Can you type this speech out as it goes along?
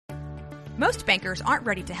Most bankers aren't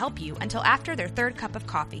ready to help you until after their third cup of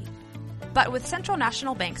coffee. But with Central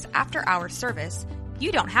National Bank's after-hours service,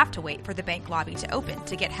 you don't have to wait for the bank lobby to open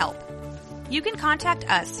to get help. You can contact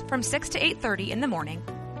us from 6 to 8:30 in the morning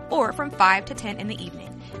or from 5 to 10 in the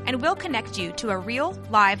evening, and we'll connect you to a real,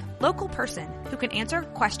 live, local person who can answer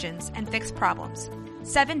questions and fix problems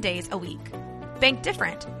 7 days a week. Bank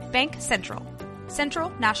different. Bank Central. Central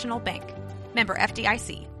National Bank. Member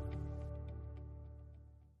FDIC.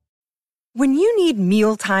 When you need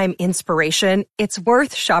mealtime inspiration, it's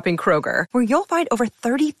worth shopping Kroger, where you'll find over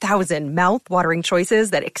 30,000 mouth-watering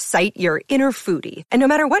choices that excite your inner foodie. And no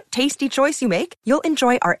matter what tasty choice you make, you'll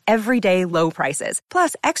enjoy our everyday low prices,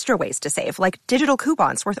 plus extra ways to save, like digital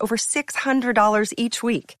coupons worth over $600 each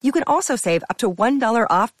week. You can also save up to $1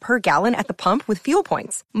 off per gallon at the pump with fuel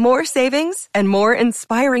points. More savings and more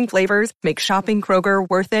inspiring flavors make shopping Kroger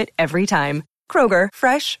worth it every time. Kroger,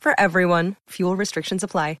 fresh for everyone. Fuel restrictions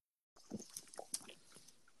apply.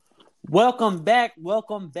 Welcome back.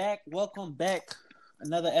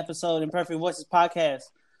 Another episode in Perfect Voices podcast.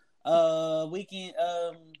 Weekend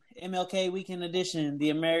MLK Weekend Edition. The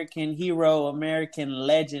American hero, American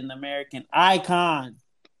legend, American icon,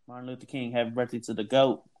 Martin Luther King. Happy birthday to the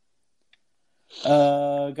GOAT.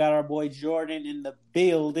 Got our boy Jordan in the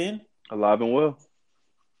building. Alive and well.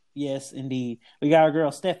 Yes, indeed. We got our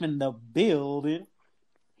girl Steph in the building.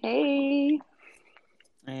 Hey.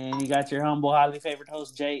 And you got your humble, highly favored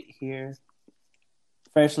host, Jake, here.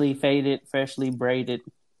 Freshly faded, freshly braided,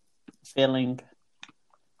 filling.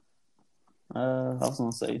 I was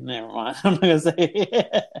going to say, never mind. I'm not going to say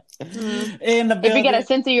it. In the building. If you got to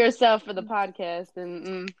censor yourself for the podcast,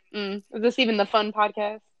 then is this even the fun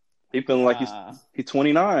podcast? He feeling like he's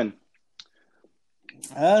 29.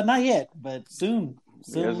 Not yet, but soon.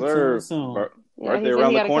 Yes, sir. Soon. Right there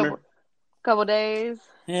around the corner. Couple days.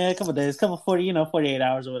 Yeah, a couple days, 48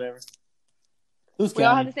 hours or whatever. We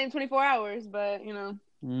all have the same 24 hours, but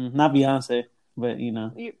not Beyonce, but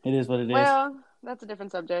it is what it is. Well, that's a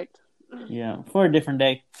different subject. Yeah, for a different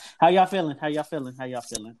day. How y'all feeling? Feeling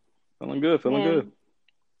good.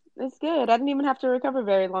 It's good. I didn't even have to recover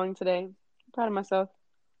very long today. I'm proud of myself.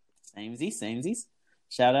 Samesies.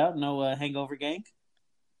 Shout out, no hangover gang.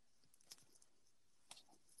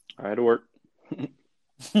 I had to work.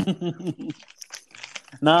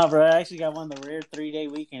 Nah, bro, I actually got one of the rare 3-day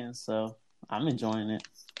weekends, so I'm enjoying it.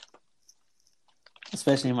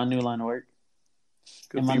 Especially in my new line of work.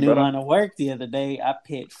 In my new line of work the other day, I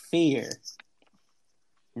put fear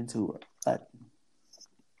into a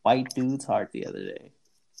white dude's heart the other day.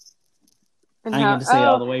 And I ain't going to say it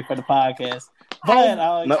all the way for the podcast, but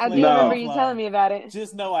I do remember you telling me about it.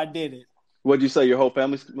 Just know I did it. What'd you say? Your whole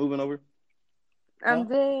family's moving over? I'm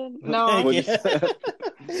dead. No.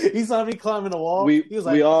 He saw me climbing the wall. He was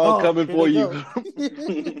like, we all coming for you.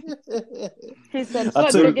 He said,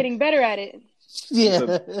 "But we're getting better at it." Yeah.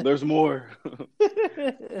 Said, there's more.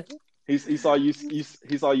 He saw you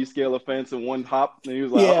scale a fence in one hop, and he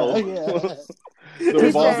was like, they're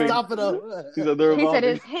evolving. Stop it up. He said, they're evolving. He said,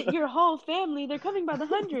 "It's hit your whole family. They're coming by the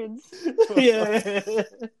hundreds." Yeah.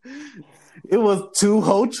 It was 2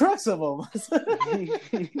 whole trucks of them.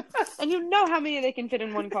 And you know how many they can fit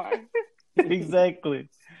in one car. Exactly.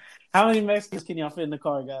 How many Mexicans can y'all fit in the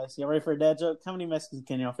car, guys? Y'all ready for a dad joke? How many Mexicans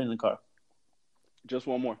can y'all fit in the car? Just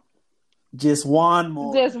one more. Just one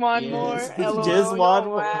more. Just one more. LOL, just one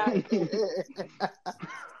more.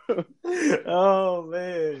 Wow. Oh,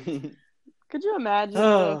 man. Could you imagine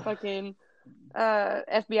the fucking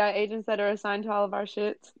FBI agents that are assigned to all of our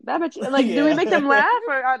shits? Do we make them laugh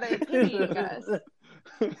or are they pitying us?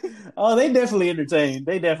 Oh, they definitely entertain.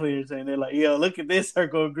 They're like, yo, look at this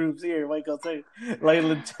circle of groups here. Wait,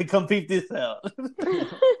 come peep this out.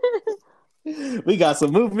 We got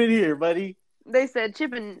some movement here, buddy. They said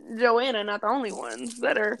Chip and Joanna not the only ones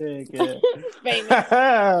that are famous.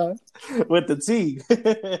 With the T.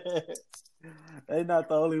 They not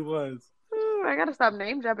the only ones. I gotta stop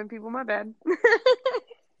name dropping people. My bad.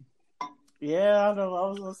 Yeah, I know. I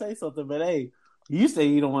was gonna say something, but hey, you say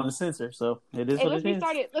you don't want to censor, so it is what it is.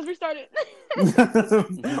 Let's restart it.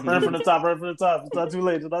 Run from the top. It's not too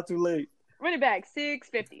late. Run it back.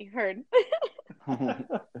 650. Heard.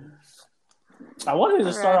 I wanted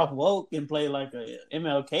to start off woke and play like a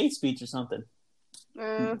MLK speech or something.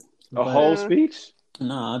 A whole speech?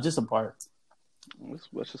 No, just a part.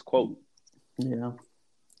 Let's just quote. Yeah.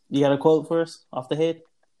 You got a quote for us off the head?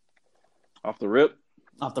 Off the rip?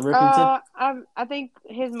 Off the ripping tip? I think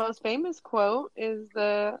his most famous quote is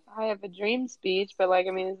the "I have a dream" speech, but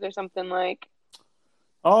is there something like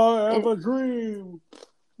I have a dream?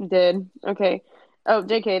 Did. Okay. Oh,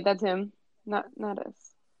 JK, that's him. Not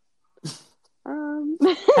us. How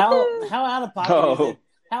out of pocket is it?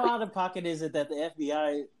 How out of pocket is it that the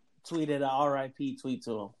FBI tweeted a RIP tweet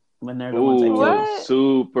to him when they're the ones that killed him?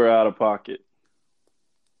 Super out of pocket.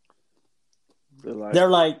 They're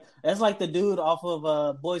like, that's like the dude off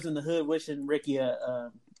of Boys in the Hood wishing Ricky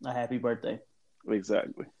a happy birthday.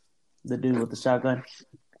 Exactly. The dude with the shotgun.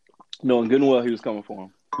 Knowing good and well he was coming for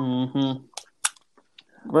him.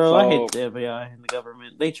 Mm-hmm. Bro, I hate the FBI and the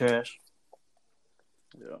government. They trash.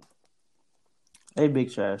 Yeah. They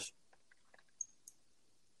big trash.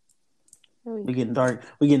 We getting dark.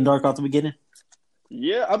 We getting dark off the beginning.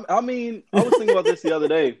 Yeah, I mean, I was thinking about this the other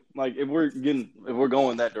day. Like, if we're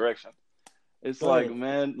going that direction, it's like,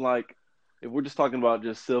 man, like, if we're just talking about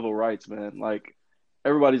just civil rights, man, like,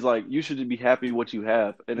 everybody's like, you should be happy with what you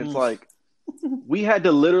have, and it's like, we had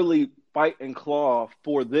to literally fight and claw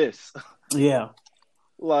for this. Yeah.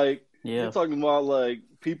 Like, you're talking about like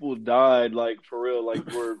people died, like for real,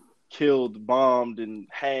 like were killed, bombed, and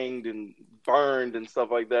hanged, and burned, and stuff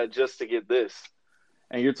like that just to get this.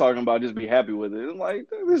 And you're talking about just be happy with it. And like,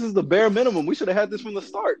 this is the bare minimum. We should have had this from the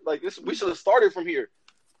start. Like this, we should have started from here.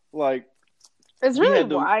 Like, it's really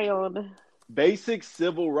wild. Basic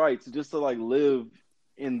civil rights just to like live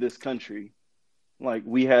in this country. Like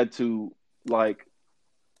we had to like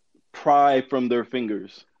pry from their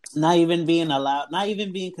fingers. Not even being allowed, not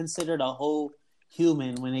even being considered a whole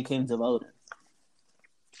human when it came to voting.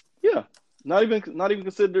 Yeah, not even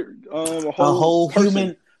considered a whole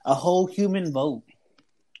human vote.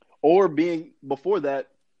 Or being before that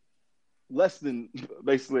less than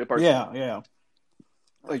basically a person. Yeah.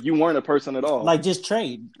 Like you weren't a person at all. Like just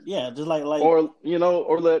trade. Yeah, just like or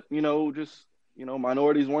let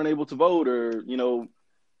minorities weren't able to vote or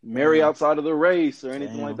marry outside of the race or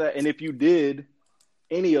anything like that. And if you did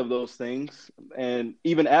any of those things, and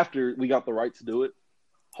even after we got the right to do it,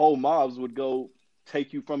 whole mobs would go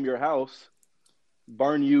take you from your house,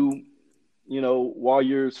 burn you, while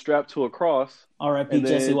you're strapped to a cross. R.I.P.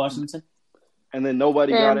 Jesse Washington. And then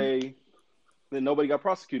nobody got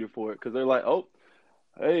prosecuted for it because they're like, oh,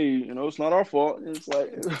 hey, it's not our fault. And it's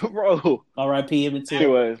like, bro. R.I.P. Emmett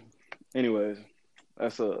Till. Anyways,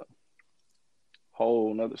 that's a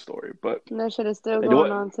whole nother story. But that shit is still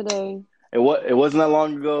going on today. It wasn't that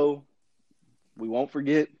long ago. We won't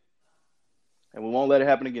forget, and we won't let it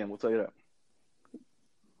happen again. We'll tell you that.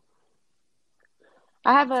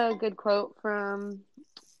 I have a good quote from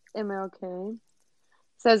MLK. It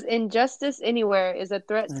says, "Injustice anywhere is a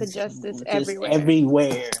threat to justice everywhere."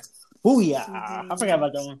 Everywhere. Booyah! Mm-hmm. I forgot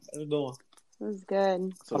about that one. It was good. It was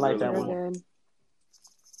good. I like that one. Good.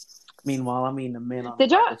 Meanwhile, I'm eating a mint on the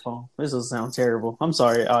microphone. This will sound terrible. I'm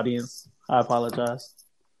sorry, audience. I apologize.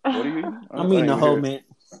 What do you mean? I'm eating a whole mint.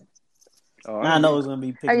 I know it's going to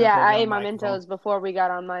be picking up. I ate my Mentos before we got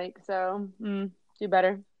on mic, so do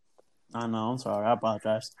better. I know. I'm sorry. I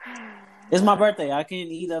apologize. It's my birthday. I can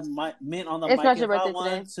eat a mint on the mic. It's not your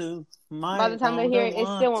birthday today. By the time they hear it, it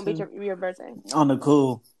still won't be your birthday. On the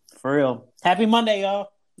cool. For real. Happy Monday,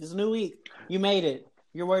 y'all. It's a new week. You made it.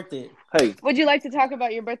 You're worth it. Hey. Would you like to talk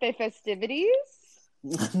about your birthday festivities?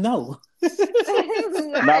 No.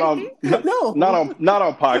 Not on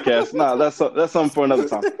podcast. No, that's something for another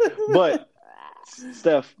time. But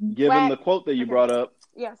Steph, given the quote that you brought up,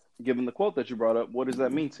 yes. Given the quote that you brought up, what does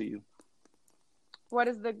that mean to you? What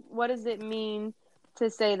does it mean to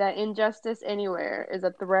say that injustice anywhere is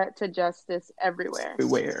a threat to justice everywhere?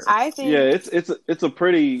 Everywhere. I think. Yeah, it's a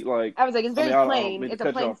pretty like. I was like, it's very plain. It's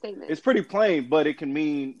a plain statement. It's pretty plain, but it can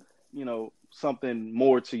mean something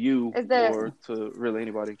more to you or to really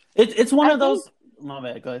anybody. It's one of those. My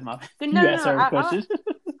bad. Go ahead. My bad. No, you asked her a question.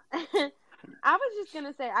 I was just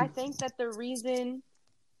gonna say, I think that the reason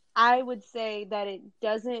I would say that it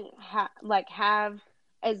doesn't have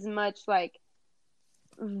as much like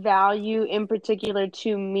value in particular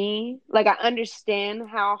to me. Like I understand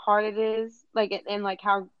how hard it is, and like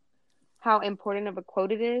how important of a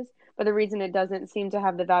quote it is. But the reason it doesn't seem to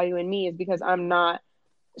have the value in me is because I'm not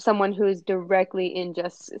someone who is directly in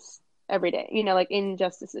justice every day.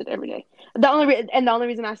 Injustices every day. The only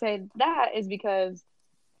reason I say that is because,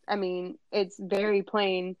 I mean, it's very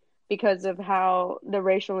plain because of how the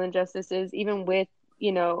racial injustice is, even with,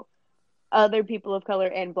 other people of color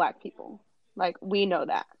and Black people. Like, we know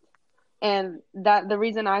that. And that the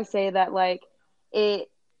reason I say that,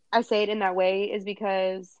 I say it in that way is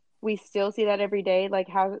because we still see that every day. Like,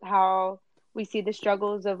 how we see the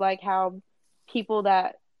struggles of, like, how people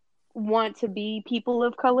that want to be people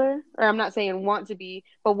of color, or I'm not saying want to be,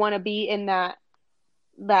 but want to be in that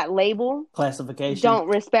label. Classification. Don't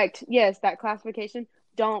respect, that classification.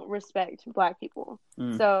 Don't respect Black people.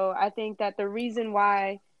 So I think that the reason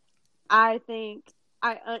why I think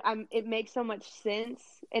it makes so much sense,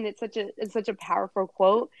 and it's such a powerful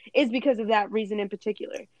quote, is because of that reason in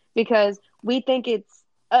particular. Because we think it's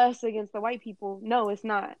us against the white people. No, it's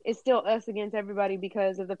not. It's still us against everybody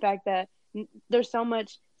because of the fact that there's so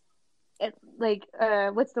much, like,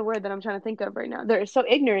 what's the word that I'm trying to think of right now? They're so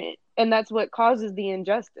ignorant, and that's what causes the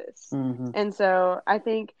injustice. Mm-hmm. And so I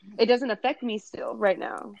think it doesn't affect me still right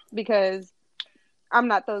now because I'm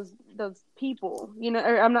not those people, you know.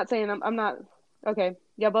 Or I'm not saying I'm not. Okay,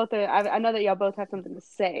 y'all both are, I know that y'all both have something to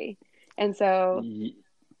say, and so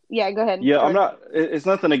yeah, go ahead. Yeah, Go I'm ahead. not. It's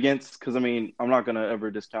nothing against, because I mean, I'm not gonna ever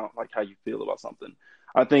discount like how you feel about something.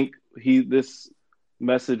 I think this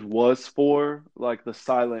message was for like the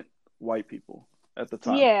silent white people at the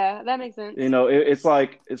time. Yeah, that makes sense. You know, it's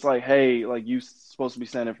like, hey, like, you supposed to be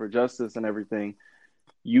standing for justice and everything.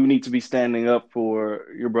 You need to be standing up for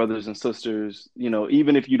your brothers and sisters. You know,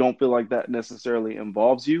 even if you don't feel like that necessarily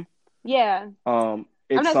involves you. Yeah, I'm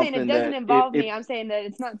It's not saying it something doesn't that involve it me. I'm saying that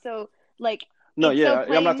it's not so, like, no, it's so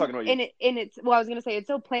yeah, I'm not plain talking about you. in its, well, I was gonna say it's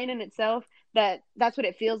so plain in itself that that's what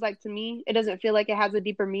it feels like to me. It doesn't feel like it has a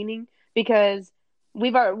deeper meaning because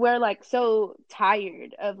we're like so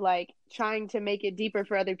tired of like trying to make it deeper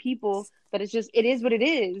for other people that it is what it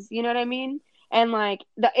is. You know what I mean? And like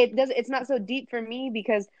it's not so deep for me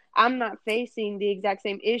because I'm not facing the exact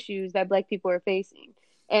same issues that Black people are facing.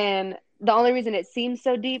 And the only reason it seems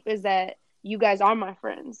so deep is that you guys are my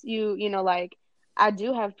friends. You know, like, I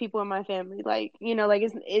do have people in my family, like, you know, like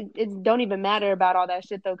it don't even matter about all that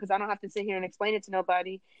shit though, because I don't have to sit here and explain it to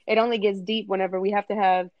nobody. It only gets deep whenever we have to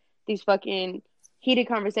have these fucking heated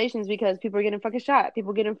conversations because people are getting fucking shot.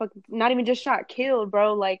 People getting fucking, not even just shot, killed,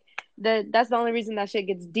 bro. Like, that's the only reason that shit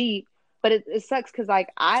gets deep. But it sucks because like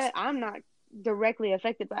I'm not directly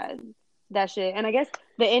affected by that shit, and I guess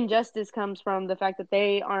the injustice comes from the fact that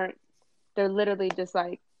they're literally just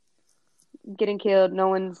like getting killed. No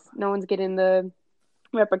one's getting the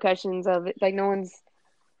repercussions of it. Like, no one's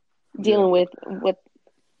dealing with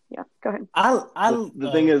yeah. Go ahead.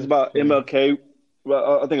 The thing is about MLK.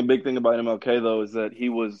 Well, I think a big thing about MLK though is that he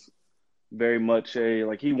was very much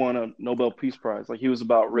he won a Nobel Peace Prize. Like, he was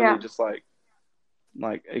about really just like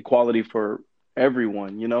equality for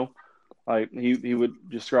everyone. You know, like he would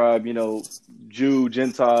describe, you know, Jew,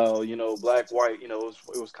 Gentile, you know, black, white. You know,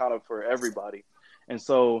 it was kind of for everybody. And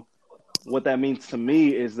so what that means to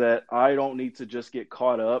me is that I don't need to just get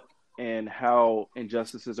caught up in how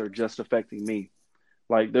injustices are just affecting me.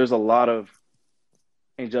 Like, there's a lot of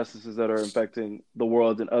injustices that are affecting the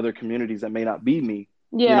world and other communities that may not be me.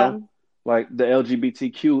 Yeah. You know, like the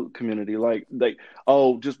LGBTQ community. Like,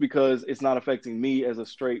 oh, just because it's not affecting me as a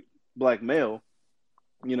straight Black male,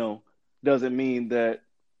 you know, doesn't mean that,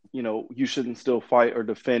 you know, you shouldn't still fight or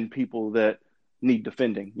defend people that need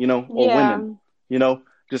defending, you know, or women, you know.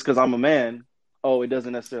 Just because I'm a man, it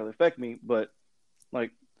doesn't necessarily affect me, but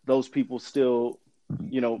like, those people still,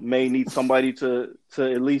 you know, may need somebody to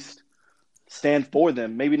at least stand for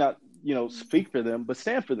them. Maybe not, you know, speak for them, but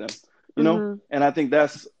stand for them, you know? And I think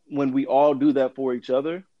that's when we all do that for each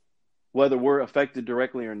other, whether we're affected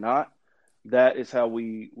directly or not, that is how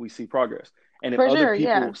we see progress. And if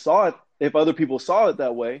other people saw it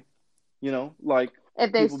that way, you know, like,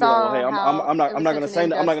 if they people be like, well, hey, I'm not going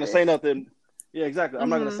to say nothing. Yeah, exactly. I'm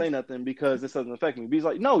not going to say nothing because this doesn't affect me. But he's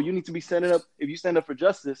like, no, you need to be standing up. If you stand up for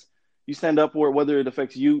justice, you stand up for it, whether it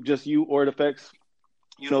affects you, just you, or it affects,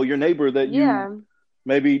 you know, your neighbor that you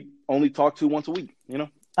maybe only talk to once a week, you know?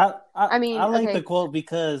 I mean, I like the quote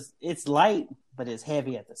because it's light, but it's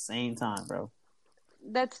heavy at the same time, bro.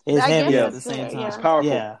 It's heavy at the same time. Yeah. It's powerful.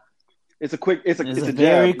 Yeah. It's a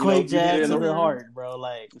very jab, quick jab to the heart, bro.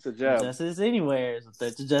 Like, it's a jab. Justice anywhere,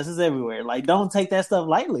 justice everywhere. Like, don't take that stuff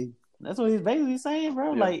lightly. That's what he's basically saying,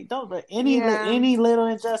 bro. Yeah. Like, don't any little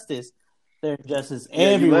injustice. There's justice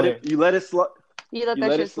everywhere. You let it slide. You let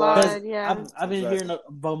that shit slide. Yeah. I've been hearing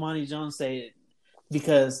Bomani Jones say it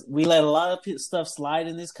because we let a lot of stuff slide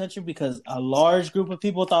in this country because a large group of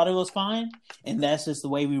people thought it was fine, and that's just the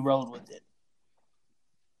way we rolled with it.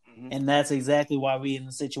 Mm-hmm. And that's exactly why we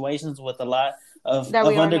in situations with a lot of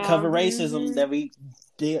undercover racism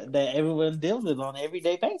that everyone deals with on an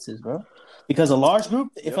everyday basis, bro. Because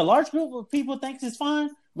if a large group of people thinks it's fine,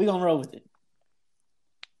 we're gonna roll with it.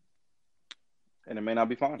 And it may not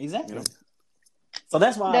be fine. Exactly. You know? So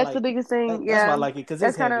that's why that's the biggest thing. That's why I like it, because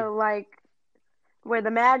that's kind of like where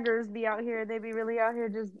the maggers be out here. They be really out here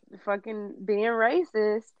just fucking being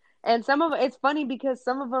racist. And it's funny because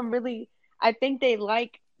some of them really, I think they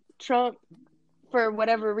like Trump for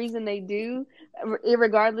whatever reason they do,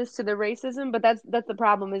 irregardless to the racism. But that's the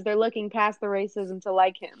problem, is they're looking past the racism to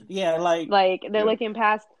like him. Yeah, like they're looking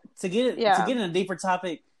past to get in a deeper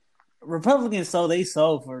topic. Republicans sold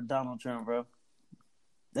for Donald Trump, bro.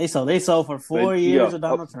 They sold for 4 years of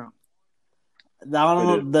Donald Trump.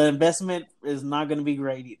 The investment is not going to be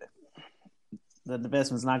great either. The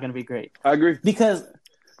investment's not going to be great. I agree, because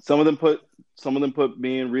some of them put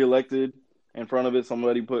being reelected in front of it. Some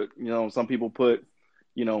people put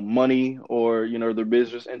money or their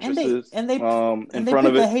business interests in front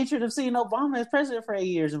of it. The hatred of seeing Obama as president for 8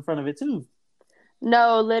 years in front of it too.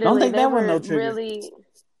 No, literally, don't think that was no trigger.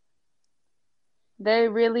 They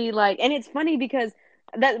really like, and it's funny because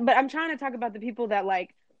but I'm trying to talk about the people that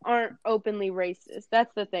like aren't openly racist.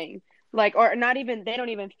 That's the thing. Like, or not even, they don't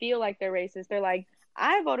even feel like they're racist. They're like,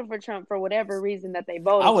 I voted for Trump for whatever reason that they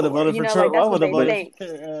voted. I would have voted for Trump. Like, I would have voted for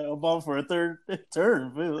Obama for a third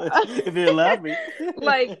term if he allowed me.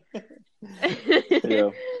 Like, yeah.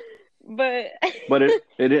 But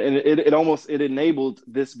it almost enabled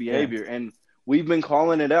this behavior, and we've been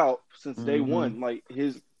calling it out since day one. Like,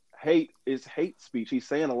 his hate is hate speech. He's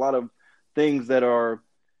saying a lot of things that are,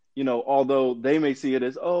 although they may see it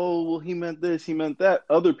as, oh, well, he meant this, he meant that.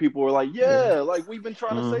 Other people are like, like, we've been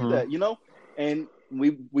trying to say that, and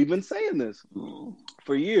we've been saying this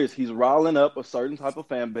for years. He's riling up a certain type of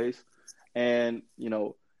fan base, and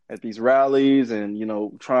at these rallies,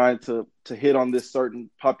 and trying to hit on this certain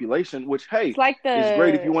population, which is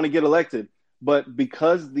great if you want to get elected. But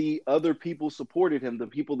because the other people supported him, the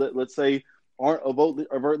people that, let's say, aren't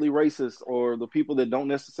overtly racist, or the people that don't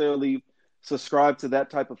necessarily subscribe to that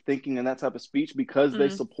type of thinking and that type of speech, because they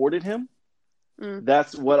supported him,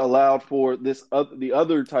 that's what allowed for the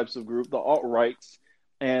other types of group, the alt-rights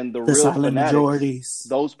and the real silent fanatics, majorities,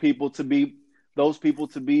 those people to be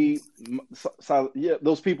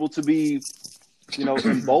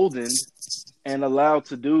emboldened and allowed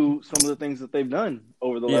to do some of the things that they've done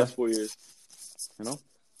over the last 4 years.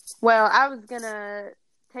 Well, I was gonna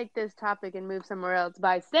take this topic and move somewhere else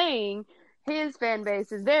by saying his fan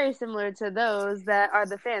base is very similar to those that are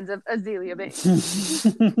the fans of Azealia Banks.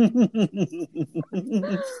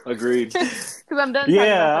 Agreed. Because I'm done.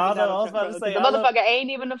 Yeah, I was about to say, the motherfucker ain't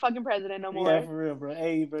even the fucking president no more. Yeah, for real, bro.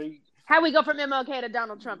 Hey, bro. How we go from MLK to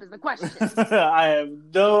Donald Trump is the question. I have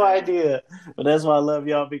no idea, but that's why I love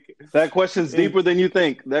y'all. That question's deeper than you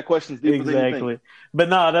think. Than you think. But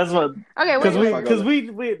no, that's what. Okay, because we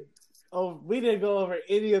didn't go over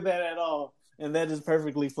any of that at all, and that just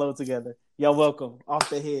perfectly flowed together. Y'all welcome. Off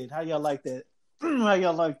the head. How y'all like that?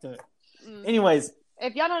 Anyways,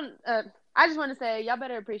 if y'all don't, I just want to say y'all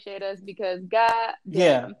better appreciate us, because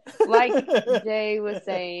like Jay was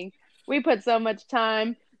saying, we put so much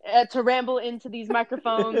time to ramble into these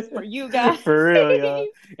microphones for you guys. For real, y'all.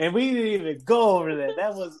 And we didn't even go over that.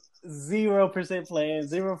 That was 0% planned,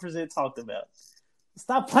 0% talked about.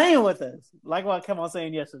 Stop playing with us. Like what I kept on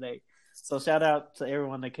saying yesterday. So shout out to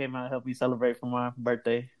everyone that came out and helped me celebrate for my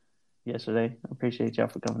birthday yesterday. I appreciate y'all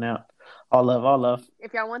for coming out. All love.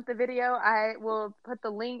 If y'all want the video, I will put the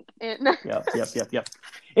link in. Yep.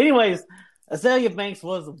 Anyways, Azealia Banks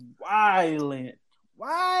was wilding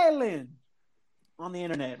on the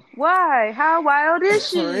internet. Why? How wild is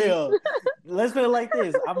she? For real. Let's put it like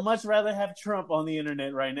this. I'd much rather have Trump on the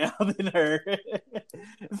internet right now than her.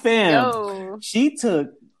 Fam, she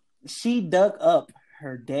dug up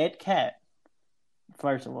her dead cat,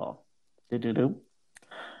 first of all.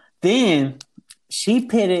 Then she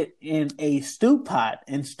put it in a stew pot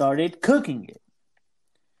and started cooking it.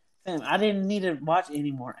 Fam, I didn't need to watch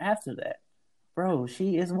anymore after that. Bro,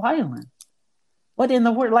 she is wilding. What in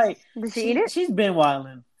the world? Like, did she eat it? She's been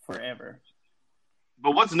wilding forever.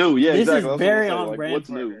 But what's new? Yeah, this exactly. Is very on brand. What's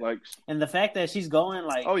new? Like, and the fact that she's going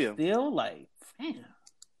still fam.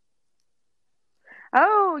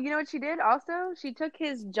 Oh, you know what she did? Also, she took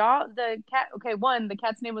his jaw. The cat. Okay, the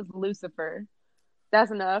cat's name was Lucifer.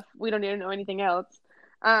 That's enough. We don't need to know anything else.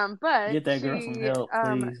 But get that girl some help,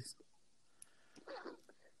 please.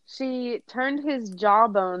 She turned his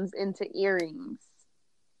jawbones into earrings.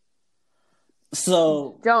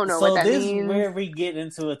 So don't know what that means. This is where we get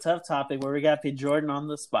into a tough topic where we got to put Jordan on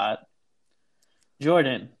the spot.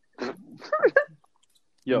 Jordan.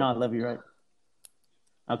 Yo. No, I love you, right?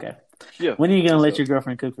 Okay. Yeah. When are you gonna let your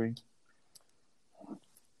girlfriend cook for you?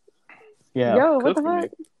 Yeah. Yo, what the fuck?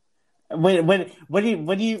 What are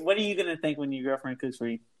you gonna think when your girlfriend cooks for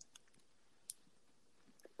you?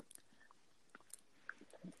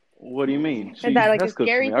 What do you mean? Is that like a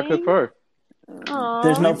scary thing? I cook for her. Aww.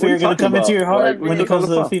 There's no fear gonna come into your heart when it comes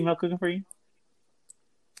to a female cooking for you?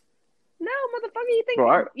 No,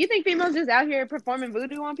 motherfucker, you think females just out here performing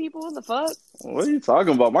voodoo on people? What the fuck? What are you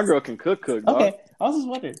talking about? My girl can cook, dog. Okay, I was just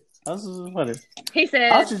wondering. He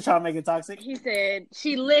said, I was just trying to make it toxic. He said,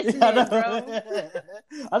 she listening, bro. I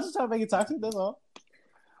was just trying to make it toxic, that's all.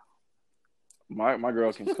 My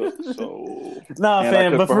girl can cook, so Nah, and I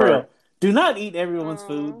fam, cook but for for her. real, do not eat everyone's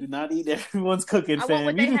food. Do not eat everyone's cooking, I want fam.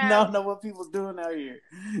 what You they do have. not know what people's doing out here.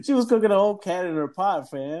 She was cooking a whole cat in her pot,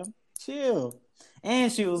 fam. Chill.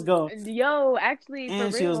 And she was going. Yo, actually,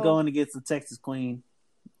 And for she real, was going against the Texas Queen.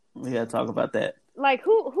 We gotta talk about that. like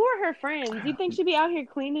who are her friends? You think she'd be out here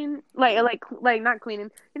cleaning, like not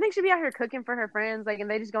cleaning? You think she'd be out here cooking for her friends, like, and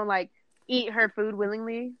they just gonna like eat her food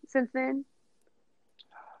willingly since then?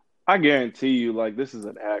 I guarantee you, like this is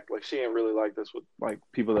an act. Like she ain't really like this with like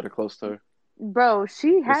people that are close to her. Bro,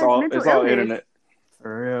 she has mental It's all illness. internet.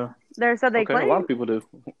 For real. There, so they Okay, claim. a lot of people do.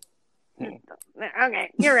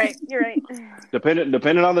 Okay, you're right. You're right.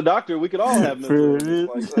 Depending on the doctor, we could all have mental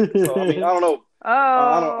illness. Like, so I mean, I don't know. Oh,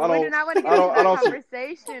 I we don't. do not want to get I into don't. that I don't.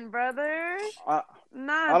 conversation, brother. I,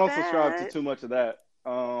 Not I don't that. subscribe to too much of that.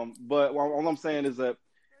 But all I'm saying is that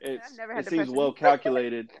I've never had it seems depression. well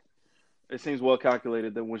calculated. It seems well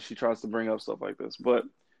calculated that when she tries to bring up stuff like this, but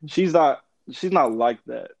she's not like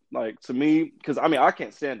that. Like to me, because I mean I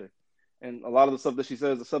can't stand her, and a lot of the stuff that she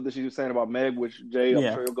says, the stuff that she was saying about Meg, which Jay, I'm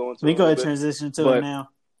sure you'll go into. We go ahead and transition to it now.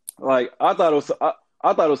 Like I thought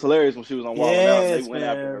it was hilarious when she was on Wild 'N Out and they went man,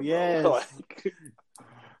 after her. Bro. Yes.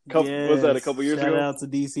 Was that a couple years ago? Shout out to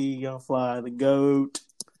DC Young Fly, the GOAT.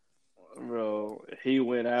 Bro, he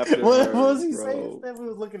went after her. What was he bro. saying? That we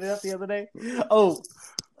was looking it up the other day. Oh,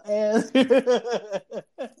 and yeah.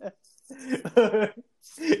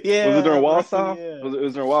 Was it during Wild Style? Yeah. It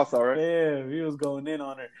was during Wild Style, right? Yeah, he was going in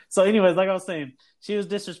on her. So, anyways, like I was saying, she was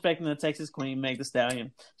disrespecting the Texas Queen, Meg Thee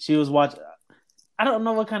Stallion. She was watching. I don't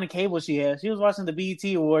know what kind of cable she has. She was watching the BET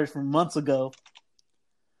Awards from months ago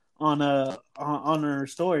on her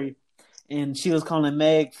story, and she was calling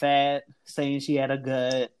Meg fat, saying she had a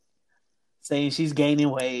gut, saying she's gaining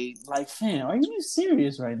weight. Like, fam, are you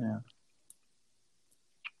serious right now?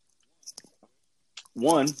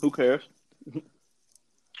 One, who cares?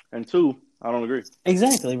 And two, I don't agree.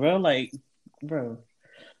 Exactly, bro. Like, bro,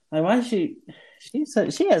 like why is she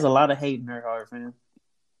said she has a lot of hate in her heart, man.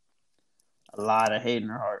 A lot of hate in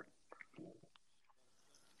her heart.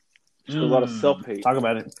 She has a lot of self-hate. Talk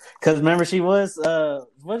about it. Because remember, she was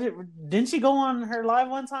it? Didn't she go on her live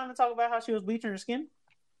one time and talk about how she was bleaching her skin?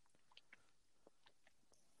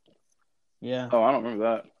 Yeah. Oh, I don't remember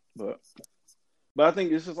that, but I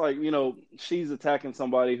think it's just like, you know, she's attacking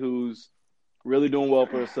somebody who's really doing well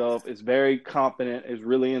for herself, is very confident, is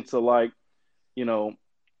really into like, you know,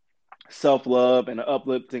 self-love and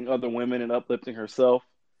uplifting other women and uplifting herself.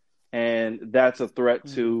 And that's a threat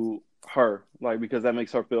to her, like, because that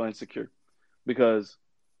makes her feel insecure. Because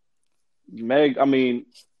Meg, I mean,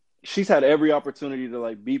 she's had every opportunity to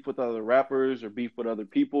like beef with other rappers or beef with other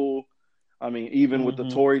people. I mean, even with the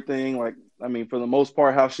Tory thing, like, I mean, for the most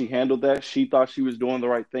part, how she handled that, she thought she was doing the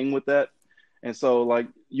right thing with that. And so, like,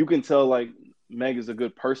 you can tell, like, Meg is a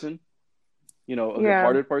good person, you know, a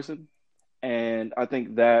good-hearted person. And I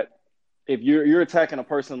think that if you're attacking a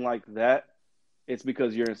person like that, it's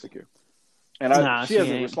because you're insecure. And she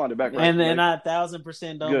hasn't responded back. Right? And I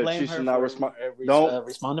 1,000% don't blame her for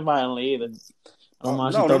responding violently either. I don't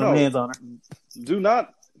mind she throw them hands on her. Do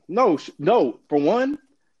not. No. For one,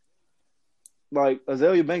 like,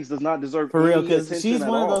 Azealia Banks does not deserve for real, because she's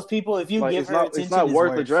one of those people, if you give her attention, it's not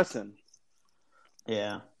worth addressing.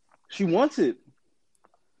 Yeah. She wants it.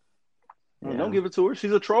 Yeah. Don't give it to her.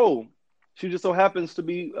 She's a troll. She just so happens to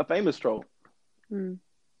be a famous troll.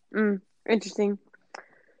 Interesting.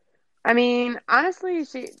 I mean, honestly,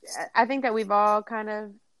 I think that we've all kind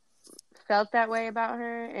of felt that way about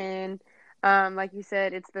her. And like you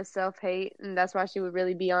said, it's the self-hate. And that's why she would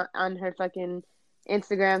really be on her fucking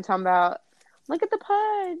Instagram talking about, look at the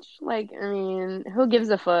pudge. Like, I mean, who gives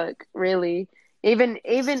a fuck, really? Even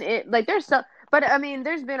it, like, there's so, but I mean,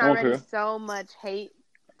 there's been already so much hate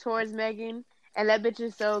towards Megan, and that bitch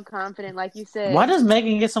is so confident, like you said. Why does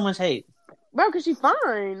Megan get so much hate? Bro, because she's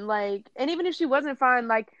fine. Like, and even if she wasn't fine,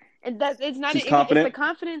 like, and that it's not. It's the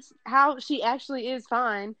confidence how she actually is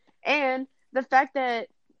fine, and the fact that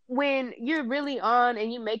when you're really on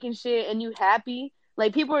and you making shit and you happy,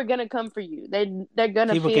 like, people are gonna come for you. They're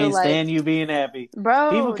gonna people feel can't like, stand you being happy,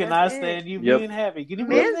 bro. People cannot stand you being happy. Can you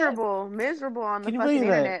believe that? Miserable on the Can you fucking believe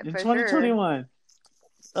internet. that? In for 2021.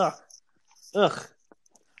 Sure. Ugh.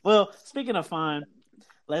 Well, speaking of fine,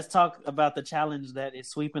 let's talk about the challenge that is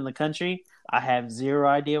sweeping the country. I have zero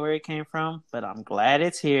idea where it came from, but I'm glad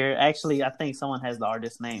it's here. Actually, I think someone has the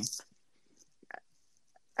artist's name.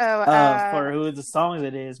 For who the song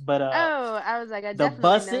it is, but I was like, the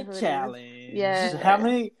Bust It Challenge. Yeah. How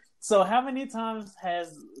many times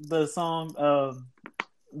has the song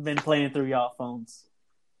been playing through y'all phones?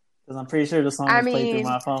 Because I'm pretty sure the song was played through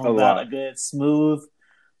my phone about a good smooth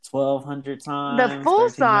 1,200 times, The full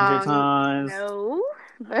 1,300 song, times. no.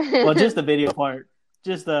 Well, just the video part.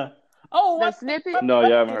 Just the The snippet? No, yeah,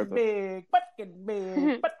 I haven't heard that. big.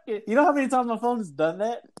 You know how many times my phone has done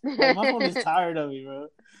that? Like, my phone is tired of me, bro.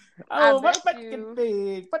 I Oh, bet what you.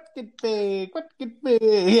 big.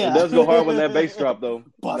 Yeah. It does go hard when that bass drop, though.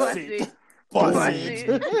 Bust it.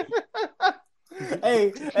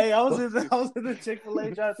 Hey, I was in the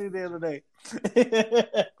Chick-fil-A drive-thru the other day.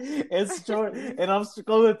 It's short, and I'm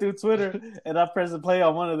scrolling through Twitter, and I press play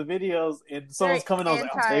on one of the videos, and someone's coming. I was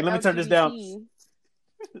like, okay, let me turn this down.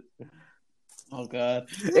 Oh God!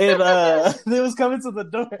 And it was coming to the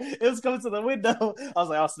door. It was coming to the window. I was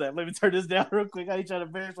like, "Oh snap! Let me turn this down real quick." I ain't trying to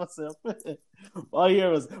embarrass myself. All I hear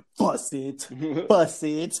was "bust it." I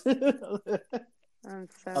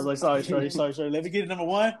was like, "Sorry, Shorty. Let me get it number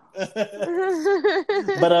one."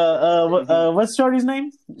 But what's Shorty's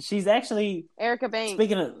name? She's actually Erica Banks.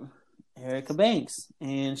 Speaking of Erica Banks,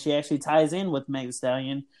 and she actually ties in with Meg Thee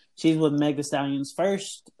Stallion. She's with Meg Thee Stallion's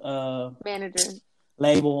first manager.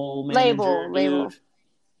 Label.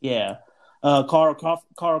 Yeah. Carl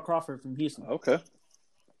Crawford from Houston. Okay.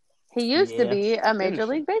 He used to be a Major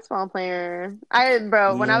League Baseball player.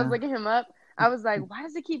 When I was looking him up, I was like, why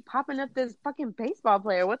does it keep popping up this fucking baseball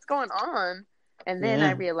player? What's going on? And then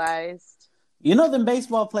I realized. You know them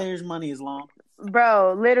baseball players' money is long.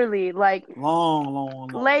 Bro, literally, like long.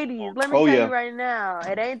 Ladies, let me tell you right now,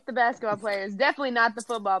 it ain't the basketball players. Definitely not the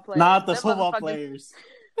football players. Not the football players.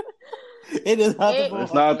 It is not the football.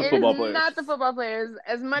 It's not the football players. Not the football players.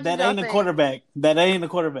 As much that as ain't a quarterback. That ain't a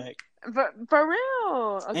quarterback. For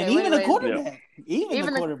real. Okay, and even a quarterback. Yeah.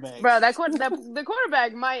 Even the quarterback. Bro, the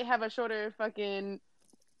quarterback might have a shorter fucking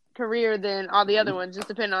career than all the other ones, just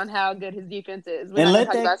depending on how good his defense is. We're not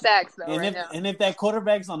talking about sacks though right now. And if that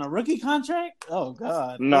quarterback's on a rookie contract, oh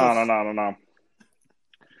God. No.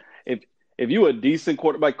 If you a decent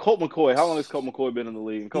quarterback, like Colt McCoy, how long has Colt McCoy been in the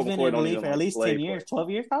league? He's been in the league for at least 10 years, 12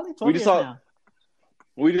 years probably. 12 years now.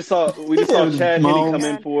 We just saw Chad Henne come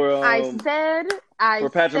in for for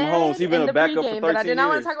Patrick Mahomes. He's been a backup for 13 years. But I did not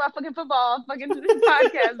want to talk about fucking football, fucking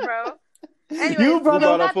podcast, bro. Anyway, you brought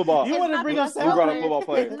up football. You want to bring up salaries. You brought up football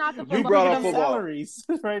players. You brought up football salaries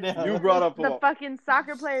right now. You brought up football. The fucking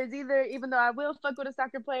soccer players either, even though I will fuck with a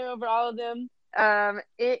soccer player over all of them.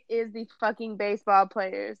 It is the fucking baseball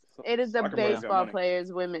players. It is the baseball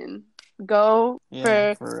players, women. Go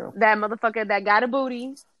for that motherfucker that got a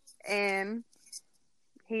booty, and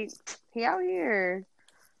he out here.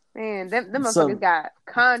 Man, them motherfuckers got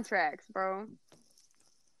contracts, bro.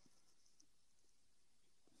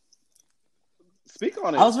 Speak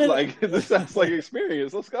on it. This sounds like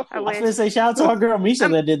experience. Let's go. I was going to say shout out to our girl Misha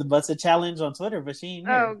that did the Busted Challenge on Twitter, but she ain't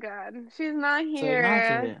here. Oh God, she's not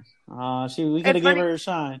here. We could have given her a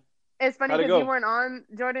shine. It's funny because you weren't on,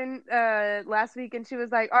 Jordan, last week, and she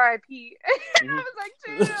was like, "R.I.P." And I was like,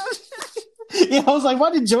 "Chill." Yeah, I was like,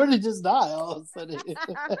 "Why did Jordan just die all of a sudden?"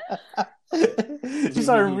 She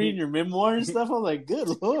started reading your memoir and stuff. I was like, "Good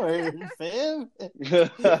Lord, fam!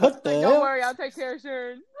 What the hell?" Don't worry, I'll take care of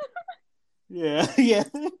Sharon. Yeah.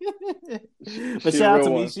 But shout out to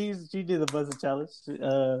me. She did the Busted Challenge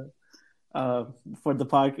for the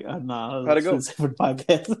podcast. How'd it go? For the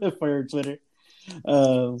podcast for Twitter. I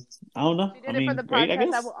don't know. She did it for the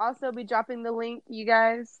podcast. I will also be dropping the link, you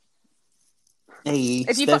guys. Hey,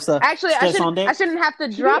 if you I shouldn't have to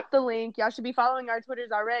drop the link. Y'all should be following our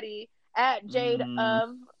Twitters already at Jade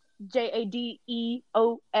of JADEOF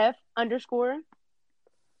 _.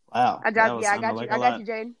 Wow. I got you,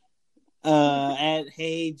 Jade. At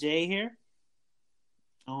Hey Jay here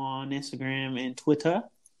on Instagram and Twitter.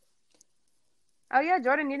 Oh yeah,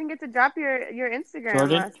 Jordan, you didn't get to drop your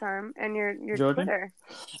Instagram last time and your Twitter.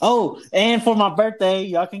 Oh, and for my birthday,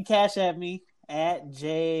 y'all can cash at me at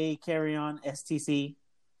JCarryOn STC.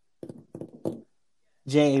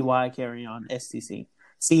 JAY Carry On STC.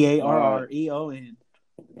 CARREON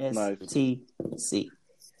STC.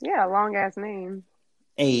 Yeah, long ass name.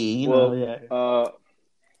 Hey,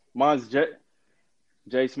 mine's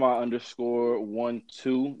J Smile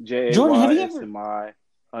 _12 JAY Jordan, have you ever SMI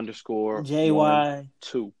 _ JY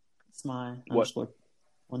 2 Smile _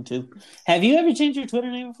 12. Have you ever changed your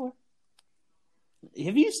Twitter name before?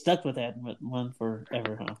 Have you stuck with that one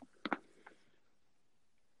forever, huh?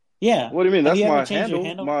 Yeah. What do you mean? That's my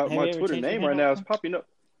handle. My Twitter name right now is popping up.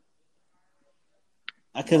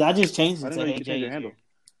 Because I just changed it to Hey Jay. Handle.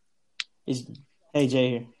 It's Hey Jay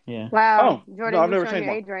here. Yeah. Wow. Jordan, I've never changed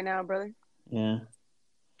your age right now, brother. Yeah.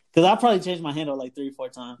 Because I probably changed my handle like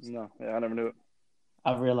 3-4 times. No, I never knew it.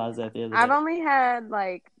 I realized that the other day. I've only had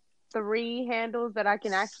like 3 handles that I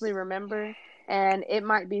can actually remember, and it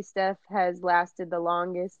might be Steph has lasted the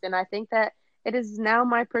longest. And I think that It is now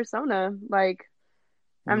my persona. Like,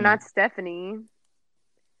 I'm not Stephanie.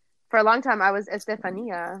 For a long time, I was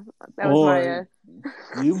Estefania. That was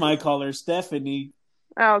or you might call her Stephanie.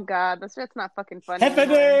 Oh God, that's not fucking funny.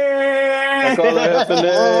 I call her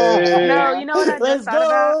Hefene. No, you know what I just thought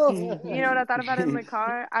about? You know what I thought about in the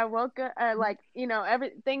car? I woke up,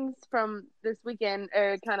 everything's from this weekend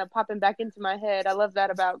kind of popping back into my head. I love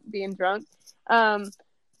that about being drunk. So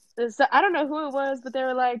I don't know who it was, but they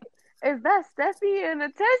were like, "Is that Steffi and a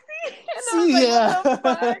Tessie?" And I was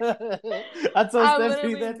like, "What the fuck?" I told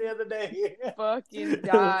Steffi that the other day. Fucking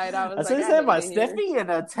died. I was like, said, "My Steffi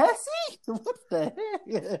and a Tessie? What the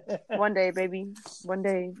heck?" One day, baby. One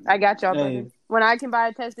day. I got y'all, brother. When I can buy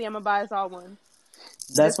a Tessie, I'm gonna buy us all one.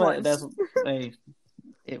 Hey.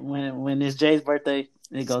 When it's Jay's birthday,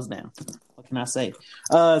 it goes down. What can I say?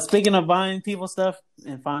 Speaking of buying people stuff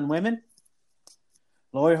and fine women,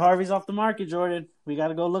 Lori Harvey's off the market, Jordan. We got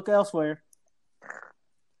to go look elsewhere.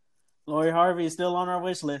 Lori Harvey is still on our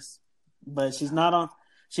wish list, but she's not on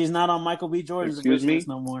Michael B. Jordan's wish list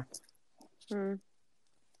no more. And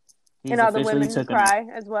all the women who cry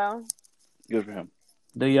as well. Good for him.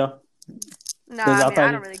 Do y'all? No, I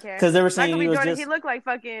don't really care. Because they were saying Michael B. Jordan, he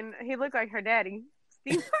looked like her daddy.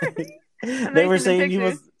 Steve Harvey. They were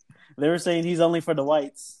saying They were saying he's only for the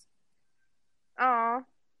whites. Oh,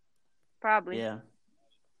 probably. Yeah.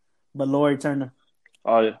 But Lori turned him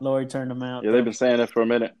out. Yeah, they've been saying that for a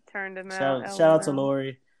minute. Turned him out. Shout out to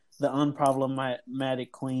Lori, the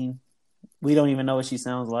unproblematic queen. We don't even know what she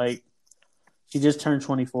sounds like. She just turned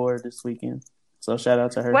 24 this weekend. So shout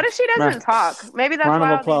out to her. What if she doesn't talk? Maybe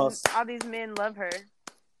that's why all these men love her.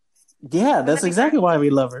 Yeah, that's exactly why we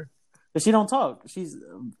love her. Because she don't talk. She's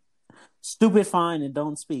stupid fine and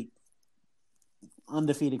don't speak.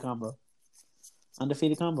 Undefeated combo.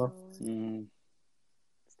 Mm.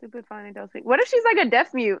 Stupid fine and don't speak. What if she's like a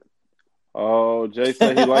deaf mute? Oh, Jay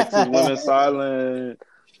said he likes his women silent.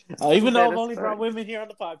 Even though I've only brought women here on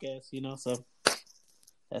the podcast, so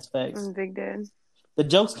that's facts. Big dead. The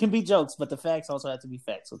jokes can be jokes, but the facts also have to be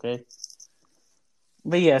facts, okay?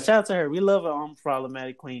 But yeah, shout out to her. We love our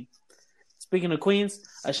unproblematic queen. Speaking of queens,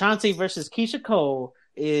 Ashanti versus Keisha Cole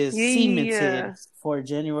is cemented for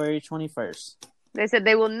January 21st. They said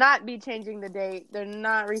they will not be changing the date. They're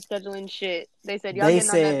not rescheduling shit. They said y'all getting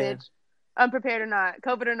on that bitch. Unprepared or not,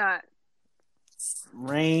 COVID or not.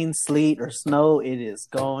 Rain, sleet, or snow, it is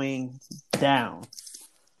going down.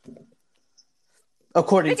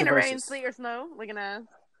 According Speaking to of rain, sleet, or snow, looking at.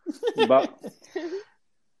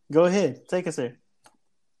 Go ahead, take us there.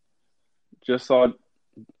 Just saw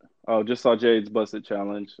Jade's busted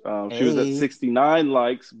challenge. She was at 69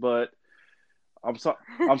 likes, but I'm sorry,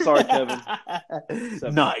 Kevin.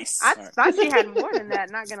 7. Nice. I thought she had more than that.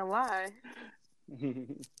 Not gonna lie.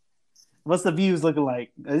 What's the views looking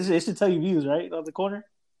like? It should tell you views, right, on the corner.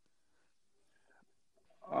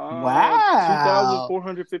 Wow,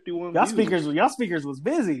 2,451. Y'all speakers was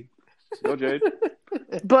busy. Go, Jade.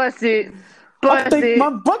 Bust it. I think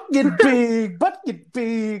my bucket big.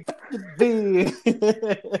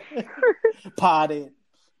 Potted.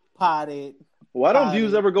 Why don't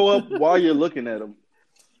views ever go up while you're looking at them?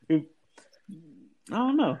 I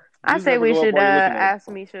don't know. I say we should ask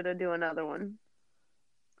Misha to do another one.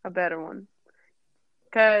 A better one.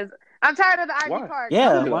 Because I'm tired of the ID card.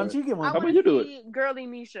 Yeah, why don't you get one? How about you do it? Girly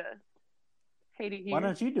Misha. Hate it here. Why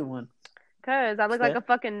don't you do one? Because I look like a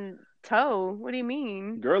fucking toe. What do you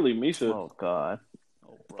mean? Girly Misha. Oh, God.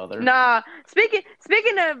 Oh, brother. Nah. Speaking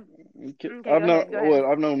of... Okay,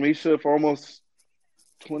 I've known Misha for almost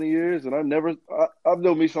 20 years, and I've known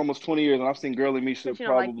Misha almost 20 years, and I've seen Girly Misha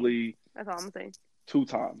probably... That's all I'm saying. 2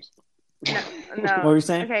 times. No. What were you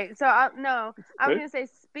saying? Okay, so I was gonna say,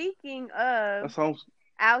 speaking of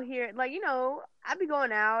out here, I be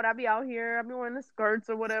going out, I be out here, I be wearing the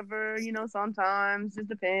skirts or whatever, sometimes it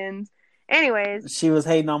depends. Anyways, she was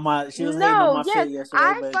hating on my fit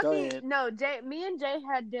yesterday. Me and Jay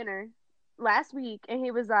had dinner last week, and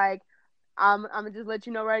he was like, "I'm gonna just let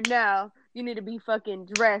you know right now, you need to be fucking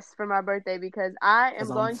dressed for my birthday because I am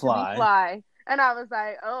going to be fly." And I was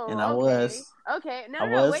like, "Oh, and I was okay."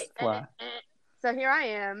 No, wait. So here I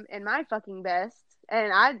am in my fucking best,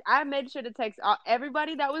 and I made sure to text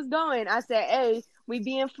everybody that was going. I said, "Hey, we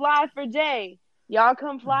being fly for Jay. Y'all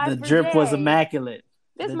come fly for Jay." The drip was immaculate.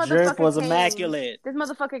 This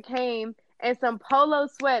motherfucker came in some polo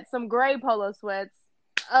sweats, some gray polo sweats,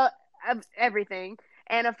 everything,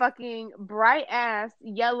 and a fucking bright ass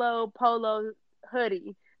yellow polo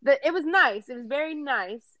hoodie. It was nice. It was very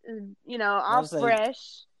nice. All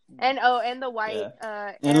fresh. And the white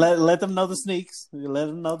and let them know the sneaks. Let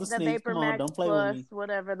them know the the sneaks. Vapor Come on, Max don't play Plus, with me.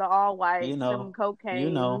 whatever, the all white, You know, some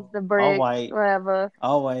cocaine, the all bricks, white, whatever.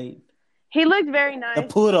 all white. He looked very The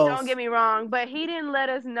nice. poodles. Don't get me wrong, but he didn't let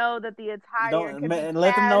us know that the attire could be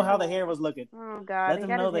let them know how the casual. hair was looking. Oh God, Let he them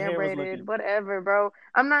got know his the hair hair was braided. looking. Whatever, bro.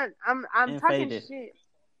 I'm And talking faded. shit.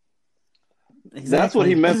 Exactly. That's what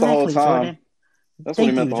he meant the whole time. Jordan. That's what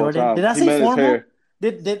he meant the whole Jordan. time. Did I He say meant his formal? hair.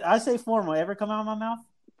 Did I say formal ever come out of my mouth?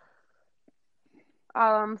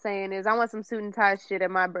 All I'm saying is I want some suit and tie shit at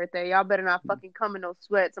my birthday. Y'all better not fucking come in no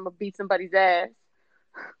sweats. I'm gonna beat somebody's ass.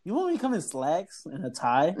 You want me to come in slacks and a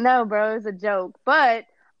tie? No, bro, it's a joke. But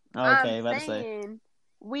Okay, I'm about to say. saying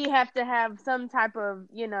we have to have some type of,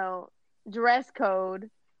 dress code.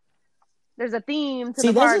 There's a theme to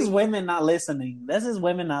the party. This is women not listening. This is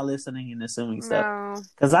women not listening and assuming stuff. No.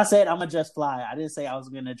 Because I said I'm gonna dress fly. I didn't say I was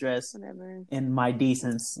gonna dress Whatever. in my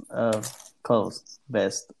decence of clothes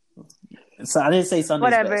best. So I didn't say Sunday's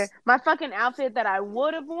Whatever. best. My fucking outfit that I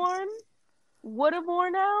would have worn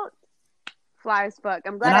out, fly as fuck.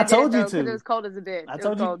 I'm glad And I did told it, you though, to. because it was cold as a bitch. I It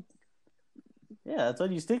told was you. cold. Yeah, I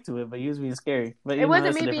told you stick to it, but you was being scary. But It wasn't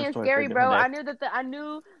that's a me different being story scary, for a bro. different I day. knew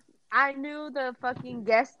that I knew the fucking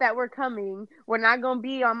guests that were coming were not gonna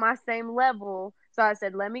be on my same level. So I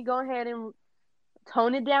said, let me go ahead and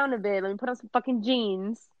tone it down a bit. Let me put on some fucking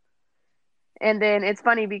jeans. And then it's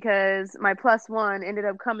funny because my +1 ended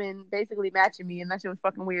up coming basically matching me, and that shit was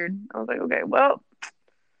fucking weird. I was like, okay, well.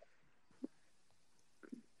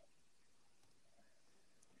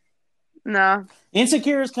 No.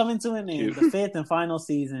 Insecure is coming to an end. Cute. The 5th and final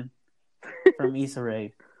season from Issa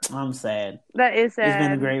Rae. I'm sad. That is sad. It's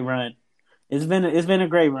been a great run. It's been a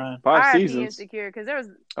great run. 5 R.I.P. seasons. Insecure, because it was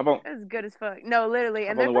I've good as fuck. No, literally.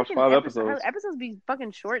 And only they're watched fucking 5 episodes. Her episodes be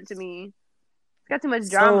fucking short to me. It's got too much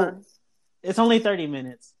drama. So, it's only 30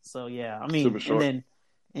 minutes. So, yeah. I mean, Super short.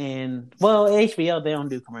 HBO, they don't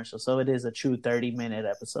do commercials. So, it is a true 30-minute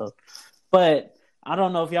episode. But I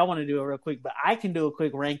don't know if y'all want to do it real quick, but I can do a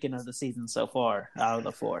quick ranking of the season so far out of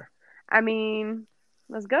the 4. I mean,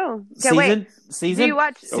 let's go. Okay, Season do you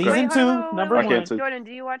watch season 2, number 1. Jordan,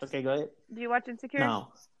 do you watch? Okay, go ahead. Do you watch Insecure? No,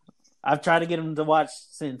 I've tried to get him to watch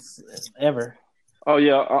since ever. Oh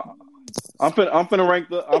yeah, I'm finna rank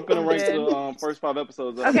the first 5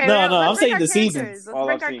 episodes. Okay, No, let's I'm rank saying our the characters. seasons. Let's All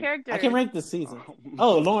rank I've our seen. characters. I can rank the season.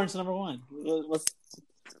 Oh, Lawrence number 1. What's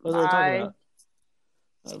we talking about?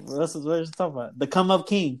 What's we talking about? The Come Up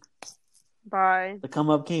King. Bye. The Come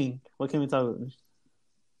Up King. What can we talk about?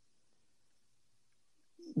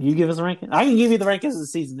 You give us a ranking? I can give you the rankings of the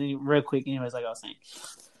season real quick. Anyways, like I was saying.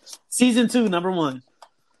 Season 2, number 1.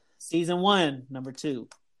 Season 1, number 2.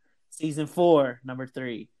 Season 4, number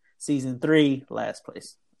 3. Season 3, last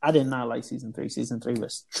place. I did not like season 3. Season 3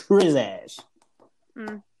 was trizash.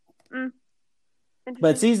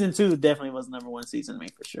 But season 2 definitely was number 1 season to me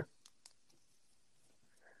for sure.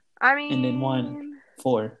 I mean, And then 1,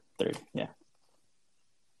 4, 3. Yeah.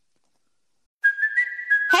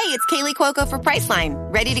 Hey, it's Kaylee Cuoco for Priceline.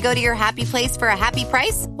 Ready to go to your happy place for a happy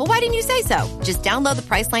price? Well, why didn't you say so? Just download the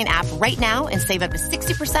Priceline app right now and save up to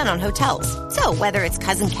 60% on hotels. So whether it's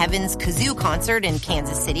Cousin Kevin's Kazoo Concert in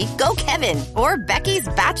Kansas City, go Kevin, or Becky's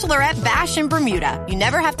Bachelorette Bash in Bermuda, you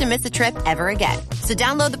never have to miss a trip ever again. So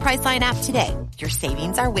download the Priceline app today. Your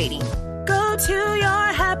savings are waiting. Go to your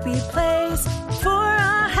happy place for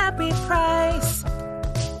a happy price.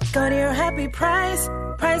 Go to your happy price,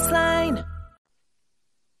 Priceline.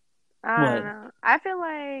 I don't know. I feel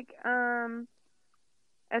like,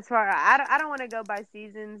 as far I don't want to go by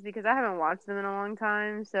seasons because I haven't watched them in a long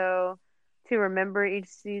time. So to remember each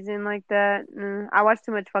season like that, I watch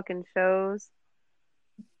too much fucking shows.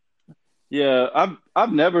 Yeah,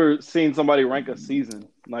 I've never seen somebody rank a season.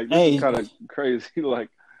 Like this is kind of crazy. Like,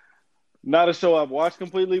 not a show I've watched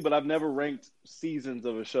completely, but I've never ranked seasons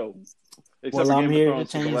of a show. Except for I'm Game here of to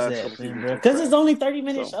Thrones change for the last that, couple seasons. because it's only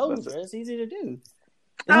 30-minute So, shows, that's bro. It's easy to do.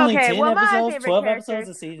 It's Okay, only 10 well, my episodes, favorite 12 characters, episodes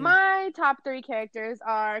a season. my top 3 characters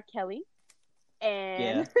are Kelly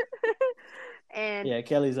and and yeah,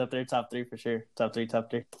 Kelly's up there, top 3 for sure. Top 3.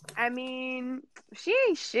 I mean, she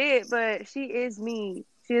ain't shit, but she is me.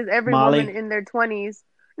 She is every Molly. woman in their 20s.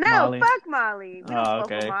 No, Molly. fuck Molly. We don't fuck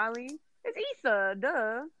with okay. Molly. It's Issa,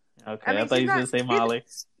 duh. Okay, I mean, I thought you she's were going not- to say Molly.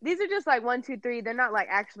 These are just like 1, 2, 3. They're not like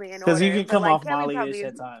actually in order. Because you can come like, off Kelly Molly-ish probably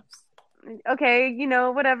at is- times. Okay,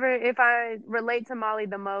 whatever. If I relate to Molly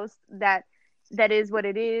the most, that is what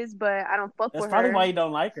it is. But I don't fuck That's with probably her. why you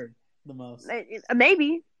don't like her the most.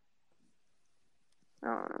 Maybe.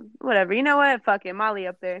 Whatever. You know what? Fuck it. Molly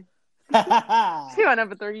up there. She on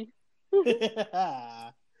number 3.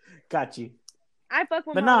 Got you. I fuck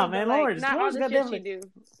with But Molly, nah, man, but, like, Lawrence not all the got shit she definitely-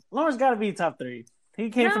 do. Lawrence got to be top 3. He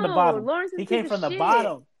came from the bottom. Lawrence is He a came piece from of the shit.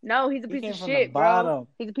 bottom. No, he's a He piece came of from the shit, bro. bottom.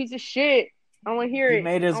 He's a piece of shit. I want to hear it.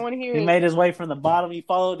 I want to hear it. He made his way from the bottom. He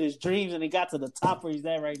followed his dreams, and he got to the top where he's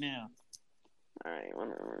at right now. All right,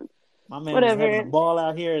 whatever. My man is having a ball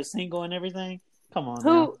out here, is single and everything. Come on,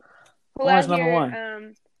 who Lawrence out number here?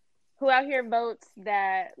 one. Who out here votes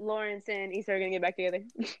that Lawrence and Issa are gonna get back together?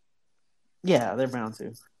 Yeah, they're bound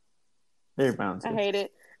to. They're bound to. I hate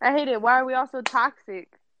it. Why are we all so toxic?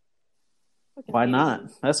 Why not?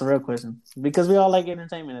 That's a real question. Because we all like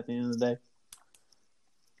entertainment at the end of the day.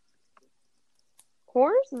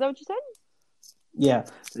 Horse? Is that what you said? Yeah.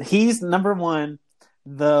 He's number one.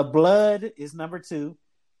 The Blood is number two.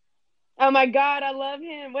 Oh my God, I love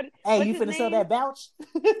him. Hey, you finna sell that Bouch?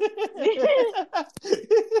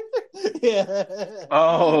 Yeah.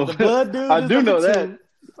 Oh, the Blood dude. I do know that.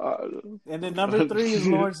 And then number three is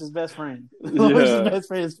Lawrence's best friend. Lawrence's best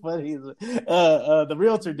friend is funny. The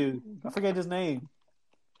realtor dude. I forget his name.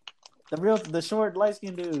 The short, light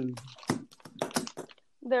skinned dude.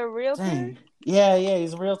 The realtor? Dang. Yeah,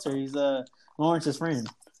 he's a realtor. He's Lawrence's friend.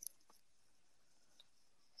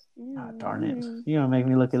 Ah, darn it. You're gonna make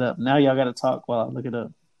me look it up. Now y'all gotta talk while I look it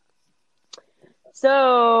up.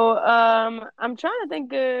 So, I'm trying to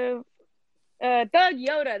think of Thug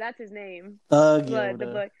Yoda, that's his name. Thug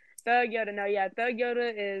Yoda. Thug Yoda. No, yeah, Thug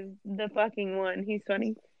Yoda is the fucking one. He's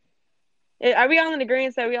funny. Are we all in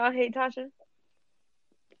agreement that we all hate Tasha?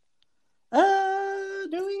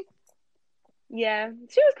 Do we? Yeah.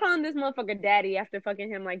 She was calling this motherfucker daddy after fucking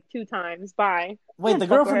him like 2 times. Bye. Wait, the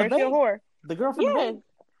girl from the She's a bank? whore. The girl from the bank?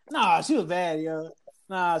 Nah, she was bad, yo.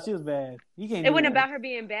 Nah, she was bad. You can't. It wasn't about her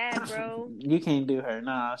being bad, bro. You can't do her.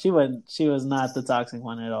 Nah, she wasn't. She was not the toxic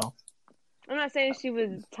one at all. I'm not saying she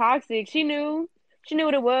was toxic. She knew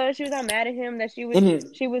what it was. She was all mad at him that she was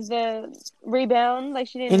the rebound. Like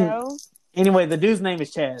she didn't know. Anyway, the dude's name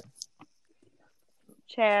is Chad.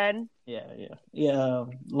 Chad. Yeah.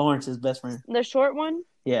 Lawrence's best friend. The short one.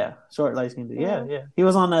 Yeah, short light skinned dude. Yeah. He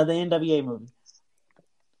was on the NWA movie.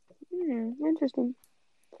 Interesting.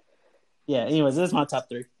 Yeah. Anyways, this is my top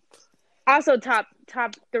 3. Also, top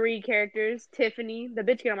 3 characters. Tiffany, the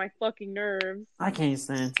bitch, get on my fucking nerves. I can't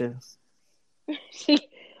stand Tiff.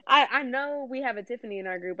 I know we have a Tiffany in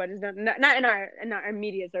our group. I just don't. Not in our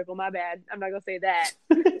immediate circle. My bad. I'm not gonna say that.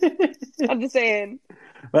 I'm just saying.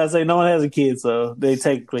 But I say no one has a kid, so they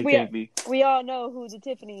technically can't be. We all know who the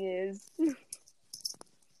Tiffany is.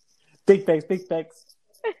 Big facts. Big facts.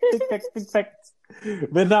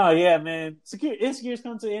 But no, yeah, man. Insecure's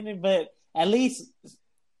come to an ending, but at least,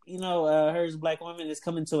 her as a black woman is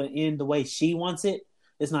coming to an end the way she wants it.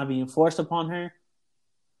 It's not being forced upon her.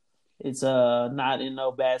 It's not in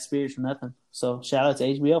no bad spirits or nothing. So shout out to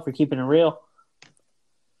HBO for keeping it real.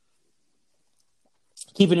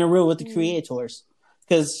 Keeping it real with the creators.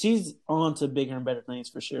 Because she's on to bigger and better things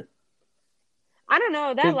for sure. I don't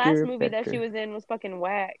know. That last movie that she was in was fucking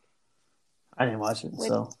whack. I didn't watch it,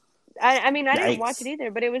 so. I didn't watch it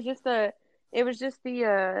either, but it was just the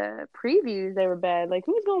previews. They were bad. Like,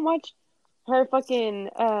 who's gonna watch her fucking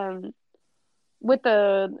with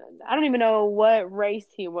the, I don't even know what race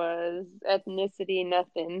he was, ethnicity,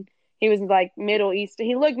 nothing. He was like Middle Eastern.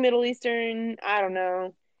 He looked Middle Eastern. I don't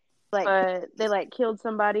know. But they killed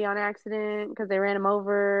somebody on accident because they ran him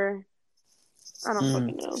over. I don't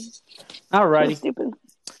fucking know. Alrighty. Stupid.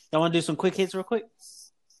 Y'all want to do some quick hits real quick?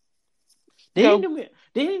 Did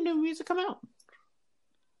any new music come out?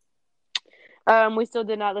 We still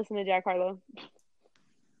did not listen to Jack Harlow.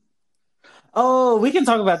 Oh, we can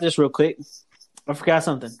talk about this real quick. I forgot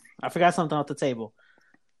something off the table.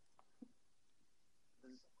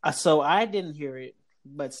 So I didn't hear it,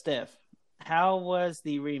 but Steph, how was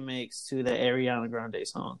the remix to the Ariana Grande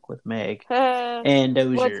song with Meg and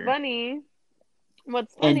Doja? What's funny?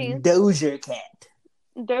 And Doja Cat.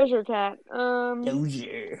 Doja.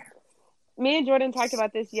 Me and Jordan talked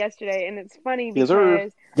about this yesterday, and it's funny because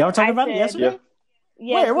y'all were talking about it yesterday.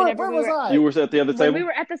 Yeah. Where was I? You were at the other table. We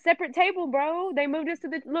were at the separate table, bro. They moved us to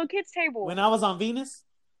the little kids table. When I was on Venus.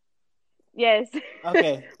 Yes.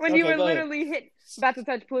 Okay. When you were literally about to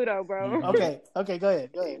touch Pluto, bro. Okay. Go ahead.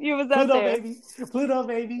 You was up there. Baby. Pluto,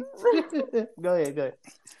 baby. Go ahead.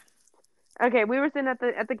 Okay, we were sitting at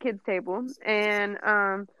the kids table, and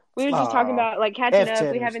we were just talking about catching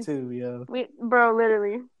up. We haven't too, yo. Bro,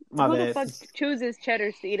 literally. My Who bad. the fuck chooses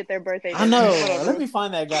cheddars to eat at their birthday? I know. Let me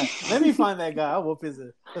find that guy. I'll whoop his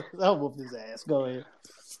ass. Go ahead.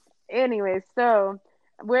 Anyway, so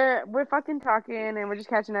we're fucking talking and we're just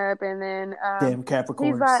catching up, and then damn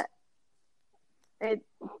Capricorns. He's like,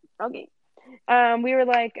 okay. We were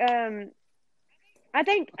like, I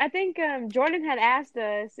think Jordan had asked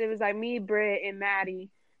us. It was like me, Britt, and Maddie,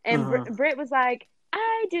 and Britt was like,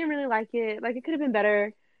 I didn't really like it. Like, it could have been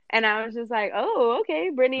better. And I was just like, oh, okay,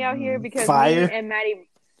 Brittany out here, because Fire.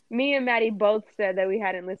 me and Maddie both said that we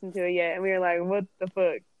hadn't listened to it yet, and we were like, what the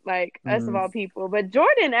fuck? Like, us of all people. But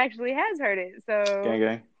Jordan actually has heard it, so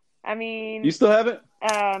gang. I mean, You still haven't?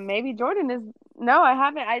 Maybe Jordan is. No, I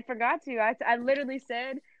haven't. I forgot to. I literally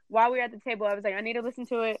said while we were at the table, I was like, I need to listen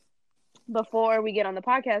to it before we get on the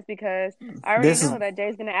podcast, because I already know that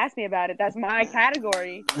Jay's going to ask me about it. That's my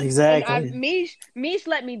category. Exactly. Mish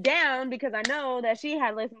let me down because I know that she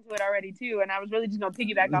had listened to it already too, and I was really just going to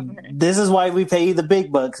piggyback off of her. This is why we pay you the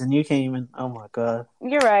big bucks, and you came in. Oh my god.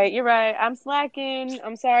 You're right. I'm slacking.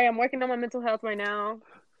 I'm sorry. I'm working on my mental health right now.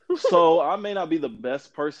 So I may not be the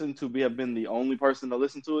best person to have been the only person to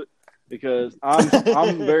listen to it, because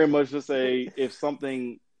I'm very much just if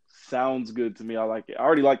something sounds good to me, I like it. I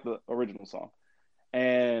already like the original song,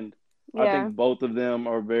 and I think both of them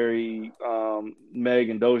are very Meg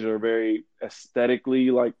and Doja are very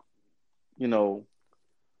aesthetically, like, you know,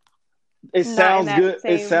 it sounds good.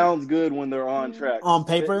 It sounds good when they're on track. On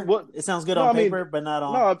paper, it sounds good on paper, but not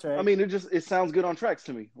on track. I mean, it sounds good on tracks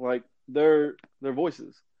to me, like their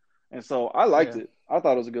voices. And so I liked it. I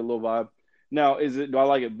thought it was a good little vibe. Now, do I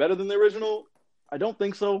like it better than the original? I don't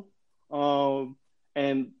think so.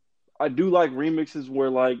 And I do like remixes where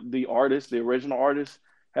like the original artist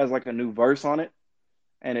has like a new verse on it,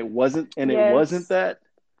 and it wasn't that.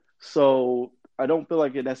 So I don't feel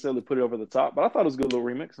like it necessarily put it over the top, but I thought it was a good little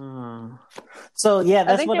remix. So yeah,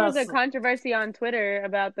 that's I think what there was a controversy on Twitter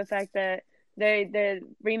about the fact that the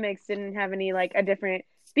remix didn't have any like a different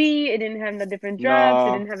beat, it didn't have no different drops,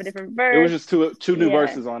 it didn't have a different verse. It was just two new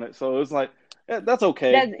verses on it, so it was like, that's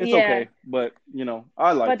okay. It's okay, but you know,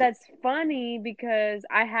 I like it. But that's funny because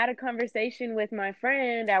I had a conversation with my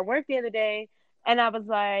friend at work the other day, and I was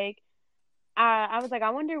like, I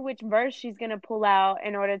wonder which verse she's gonna pull out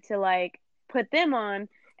in order to like put them on.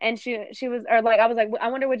 And she was, or like, I was like, I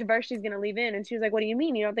wonder which verse she's going to leave in. And she was like, what do you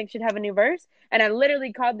mean? You don't think she'd have a new verse? And I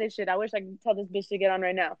literally called this shit. I wish I could tell this bitch to get on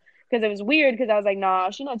right now. Because it was weird, because I was like, nah,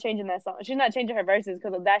 she's not changing that song. She's not changing her verses,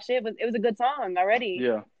 because of that shit. It was a good song already.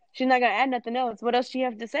 Yeah. She's not going to add nothing else. What else do you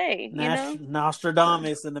have to say? You know?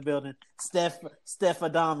 Nostradamus in the building. Steph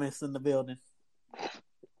Adamus in the building.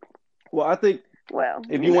 Well, I think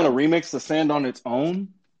if you want to remix the Sand on its own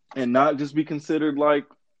and not just be considered like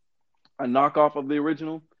a knockoff of the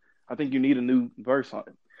original, I think you need a new verse on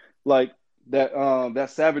it. Like that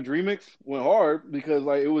Savage remix went hard because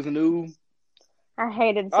like it was a new. I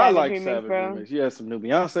hated Savage remix, Savage bro. Remix. You had some new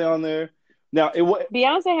Beyonce on there. Now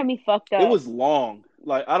Beyonce had me fucked up. It was long.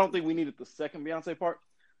 Like I don't think we needed the second Beyonce part,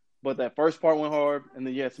 but that first part went hard, and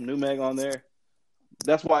then you had some new Meg on there.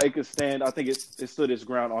 That's why it could stand. I think it stood its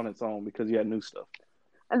ground on its own because you had new stuff.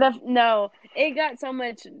 No, it got so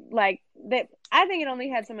much like that. I think it only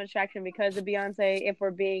had so much traction because of Beyonce, if we're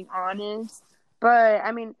being honest. But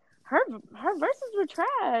I mean, her verses were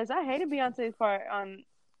trash. I hated Beyonce's part on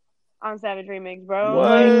Savage Remix, bro.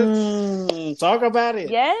 What? Talk about it.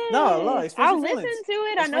 Yeah. No, I'll listen to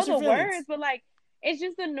it. I know the words, but like, it's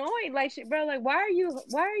just annoying. Like, shit, bro. Like, why are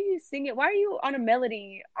you singing? Why are you on a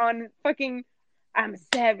melody on fucking? I'm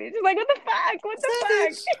savage. Like, what the fuck? What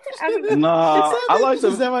the fuck? Nah, I like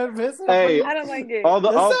the. Hey, I don't like it.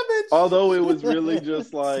 Although it was really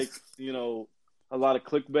just like, you know, a lot of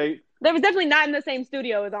clickbait. They was definitely not in the same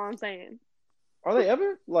studio. Is all I'm saying. Are they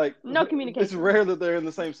ever like no communication? It's rare that they're in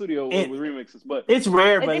the same studio with remixes, but it's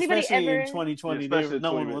rare. But especially in 2020,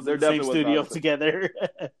 no one was in the same studio together.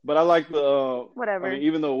 But I like the whatever. I mean,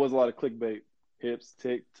 even though it was a lot of clickbait. Hips,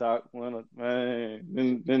 TikTok, then we gonna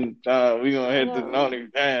hit the Noni,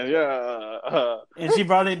 yeah. And she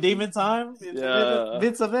brought in Demon Time. Yeah,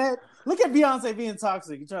 bits of that. Look at Beyonce being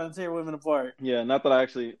toxic and trying to tear women apart. Yeah, not that I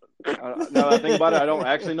actually. Now that I think about it, I don't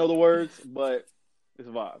actually know the words, but it's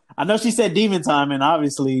a vibe. I know she said Demon Time, and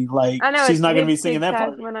obviously, like she's not gonna be singing that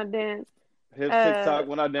part. When I dance, hips, TikTok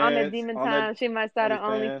when I dance on the Demon Time, she might start an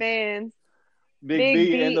OnlyFans. Big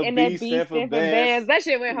B and the B stand for bands. That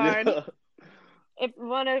shit went hard. Yeah. If you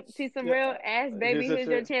want to see some real ass, baby, here's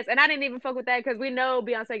your chance. And I didn't even fuck with that because we know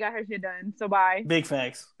Beyonce got her shit done. So bye. Big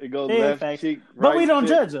facts. It goes left cheek, right but we don't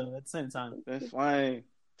judge her at the same time. That's fine.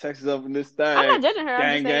 Texas up in this thing. I'm not judging her.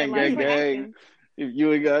 Gang, gang. If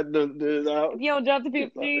you ain't got if you don't drop the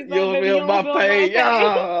people, you don't feel my pain.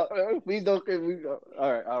 Yeah. We don't.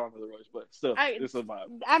 All right. I don't know the rush, but still, it's a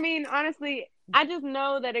vibe. I mean, honestly, I just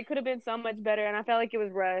know that it could have been so much better, and I felt like it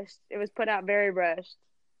was rushed. It was put out very rushed.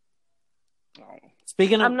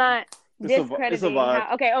 Speaking of, I'm not discrediting.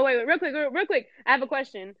 Okay. Oh wait, real quick. I have a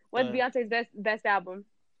question. What's Beyonce's best album?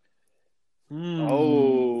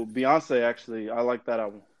 Oh, Beyonce. Actually, I like that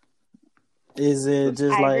album. Is it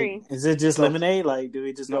just I like? agree. Is it just Lemonade? Like, do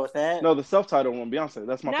we just go with that? No, the self-titled one, Beyonce.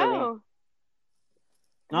 That's my favorite one.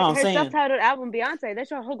 No, I'm her saying self-titled album, Beyonce. That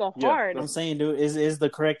should go hard. I'm saying, dude, is the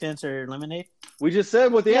correct answer Lemonade? We just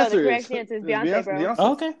said what the answer is. The correct answer is Beyonce, bro. Beyonce.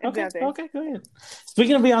 Oh, okay, Beyonce. okay. Go ahead.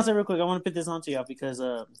 Speaking of Beyonce, real quick, I want to put this on to y'all because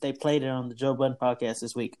they played it on the Joe Budden podcast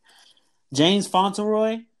this week. James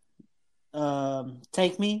Fauntleroy,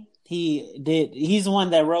 Take Me. He's the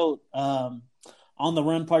one that wrote On the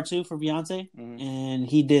Run Part 2 for Beyonce, and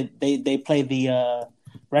he did. They played the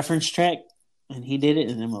reference track, and he did it,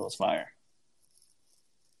 and it was fire.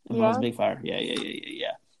 It was big fire.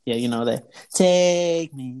 Yeah. You know that.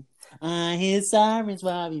 Take me. I hear sirens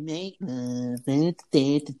while we make love.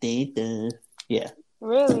 Yeah.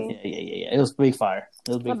 Really? Yeah. It was big fire.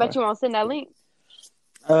 I bet you won't send that link.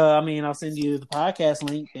 I'll send you the podcast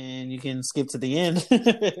link, and you can skip to the end.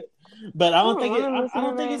 But I don't think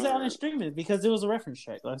it's out in streaming because it was a reference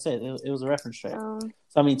track. Like I said, it was a reference track.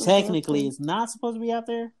 So technically, it's not supposed to be out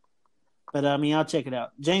there. But I'll check it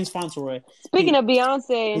out. James Fauntleroy. Speaking of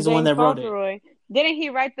Beyonce, he's the one that wrote it. Didn't he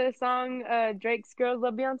write the song "Drake's Girls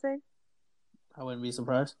Love Beyonce"? I wouldn't be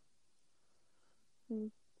surprised.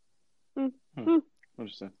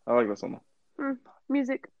 Interesting. I like that song.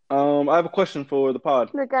 Music. I have a question for the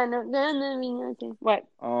pod. Look, I know. What?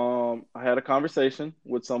 I had a conversation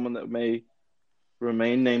with someone that may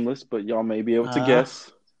remain nameless, but y'all may be able to guess.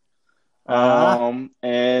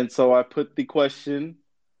 And so I put the question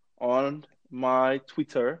on my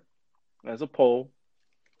Twitter as a poll.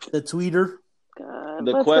 The tweeter. God,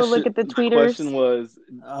 let's go look at the tweeters. The question was,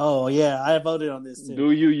 oh yeah, I voted on this too.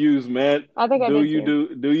 Do you use I think I did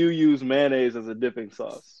too. Do you use mayonnaise as a dipping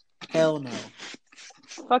sauce? Hell no.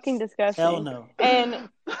 Fucking disgusting. Hell no. And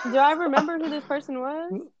do I remember who this person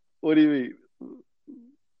was? What do you mean?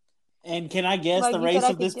 And can I guess the race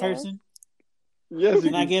of this person? Yes.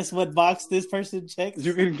 Can I guess what box this person checks?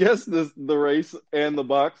 You can guess the race and the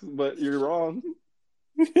box, but you're wrong.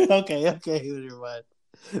 Okay, never mind.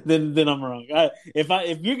 Then I'm wrong.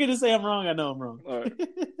 If you're gonna say I'm wrong, I know I'm wrong. All right.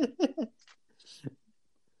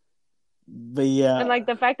 But yeah, and like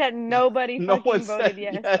the fact that nobody fucking voted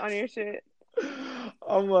yes on your shit.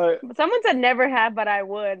 I'm like, someone said never have, but I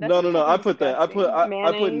would. That's no. I put that. I put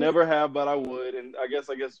Mayonnaise. Never have, but I would, and I guess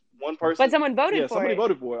one person. But someone voted for it. Somebody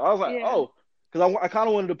voted for it. I was like, because I kind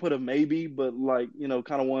of wanted to put a maybe, but like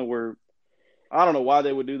kind of one where I don't know why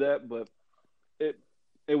they would do that, but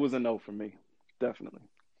it was a no for me, definitely.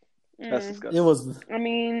 That's disgusting. It was. I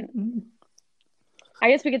mean, I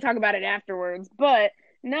guess we could talk about it afterwards, but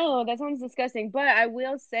no, that sounds disgusting. But I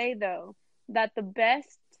will say though that the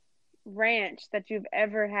best ranch that you've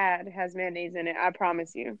ever had has mayonnaise in it. I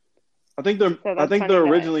promise you. I think they're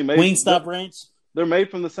originally made. Wingstop Ranch. They're made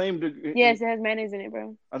from the same. Yes, it has mayonnaise in it,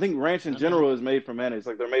 bro. I think ranch in general is made from mayonnaise.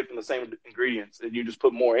 Like they're made from the same ingredients, and you just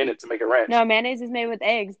put more in it to make it ranch. No, mayonnaise is made with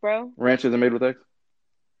eggs, bro. Ranch isn't made with eggs.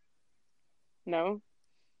 No.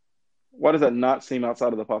 Why does that not seem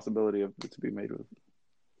outside of the possibility of it to be made with?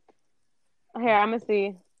 Here, I'm gonna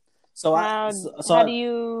see. So how do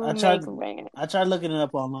you make ranch? I tried looking it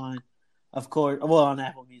up online. Of course, well, on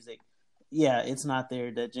Apple Music. Yeah, it's not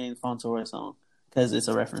there, that James Fauntleroy song, because it's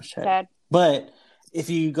a reference track. Sad. But if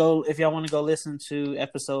y'all want to go listen to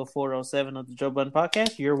episode 407 of the Joe Budden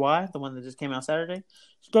podcast, You're Why, the one that just came out Saturday,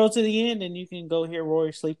 scroll to the end and you can go hear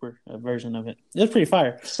Rory Sleeper, a version of it. It was pretty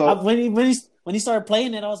fire. So when he started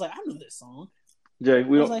playing it, I was like, I know this song. Jay, I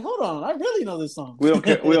was like, hold on, I really know this song. We don't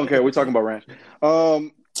care. We're talking about ranch.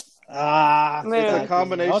 It's a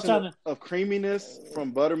combination of creaminess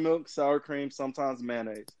from buttermilk, sour cream, sometimes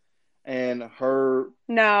mayonnaise, and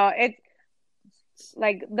No, it's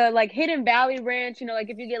like the Hidden Valley Ranch. Like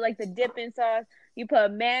if you get like the dipping sauce, you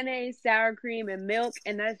put mayonnaise, sour cream, and milk,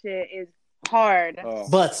 and that shit is hard.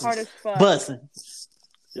 Hard as fuck. Bussin'.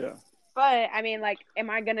 Yeah. But I mean, like, am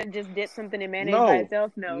I gonna just dip something in mayonnaise by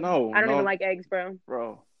itself? No. I don't even like eggs,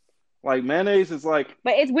 bro. Like mayonnaise is like.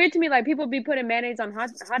 But it's weird to me. Like people be putting mayonnaise on hot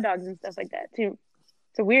dogs and stuff like that too.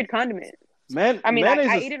 It's a weird condiment. Mayonnaise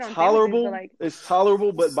I is eat it on tolerable. But like... It's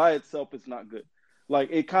tolerable, but by itself, it's not good. Like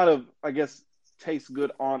it kind of, I guess, tastes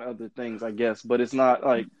good on other things, I guess, but it's not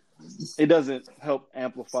like it doesn't help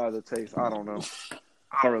amplify the taste. I don't know.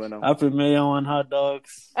 I don't really know. I put mayo on hot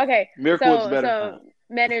dogs. Okay, Miracle is better. So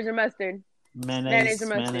mayonnaise or mustard? Mayonnaise or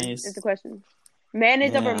mustard is the question.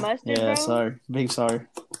 Mayonnaise over mustard, bro? Sorry. Big sorry.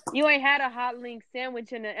 You ain't had a hot link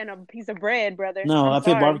sandwich and a piece of bread, brother. No, I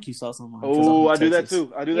put barbecue sauce on mine. Oh, I do that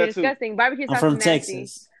too. You're disgusting. Barbecue sauce I'm from is nasty.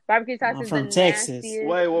 Texas. Barbecue sauce I'm is from the Texas.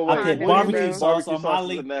 Wait. I put barbecue sauce on my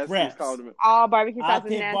link wraps. All barbecue sauce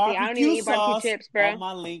is nasty. I don't even eat barbecue chips, bro. On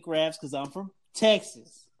my link wraps because I'm from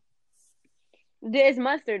Texas. It's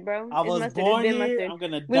mustard, bro. I was mustard. born It's been here. mustard. I'm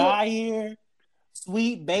gonna die here.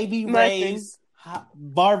 Sweet baby Mustard. Ray's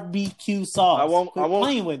barbecue sauce. I won't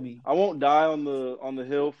playing with me. I won't die on the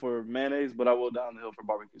hill for mayonnaise, but I will die on the hill for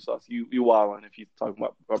barbecue sauce. You wildin' if you talking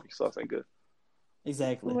about barbecue sauce ain't good.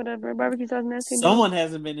 Exactly. Whatever. Barbecue sauce nasty. Someone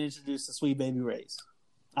hasn't been introduced to Sweet Baby Ray's.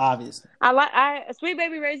 Obviously. Sweet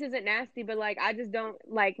Baby Ray's isn't nasty, but like I just don't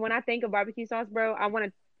like when I think of barbecue sauce, bro. I want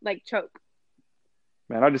to like choke.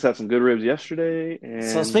 Man, I just had some good ribs yesterday. And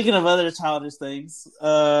So speaking of other childish things,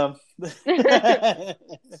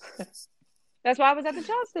 That's why I was at the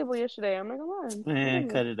child's table yesterday. I'm not gonna lie. man,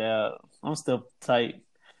 cut it out. I'm still tight.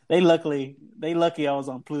 They lucky I was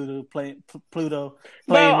on Pluto playing Bro, with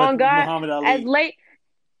on God, Muhammad Ali.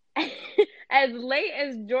 as late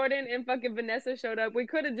as Jordan and fucking Vanessa showed up, we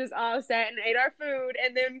could have just all sat and ate our food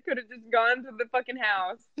and then could have just gone to the fucking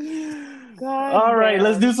house. God All right, damn.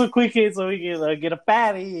 let's do some quick hits so we can get up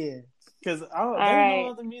out of here. Because there's right.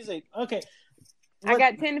 no other music. Okay. I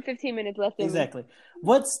got 10 to 15 minutes left in me. Exactly.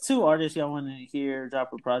 What's two artists y'all want to hear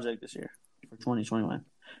drop a project this year for 2021?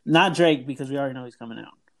 Not Drake, because we already know he's coming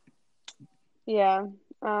out. Yeah.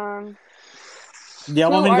 Do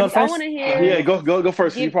y'all want me to go first? I want to hear. yeah, go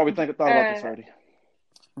first. You probably thought about this already.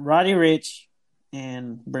 Roddy Ricch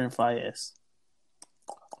and Brent Fayez.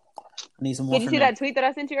 I need some more. Did you see that tweet that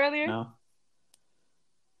I sent you earlier? No.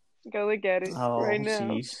 Go look at it right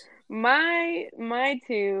now. Geez. My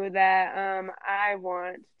two that I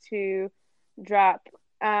want to drop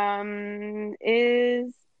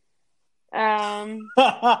is Snow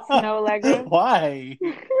Allegra. Why?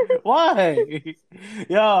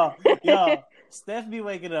 Yo, Steph be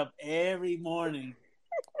waking up every morning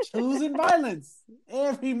choosing violence.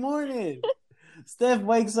 Every morning. Steph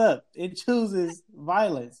wakes up and chooses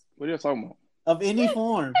violence. What are you talking about? Of any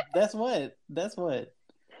form. That's what.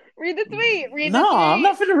 Read the tweet. No, I'm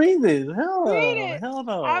not finna read this. Hell no. Read it. Hell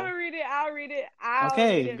no. I will read it. I'll read it.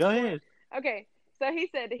 Okay, go ahead. Okay, so he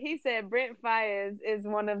said Brent Fayez is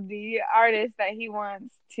one of the artists that he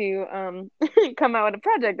wants to come out with a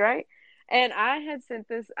project, right? And I had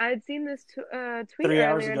seen this tweet 3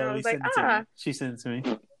 hours earlier, ago, and I was like, she sent it to me.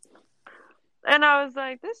 And I was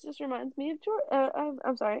like, this just reminds me of Jordan.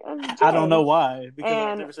 I'm sorry. Of I don't know why, because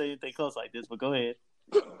I And- never say anything close like this, but go ahead.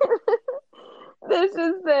 This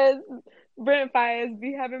just says Brent Fayez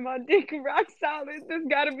be having my dick rock solid. This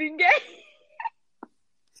gotta be gay.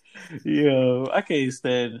 Yo, I can't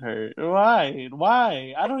stand her. Why?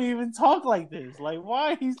 I don't even talk like this. Like,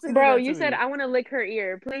 why he's saying Bro, that to you me? said I want to lick her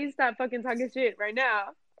ear. Please stop fucking talking shit right now.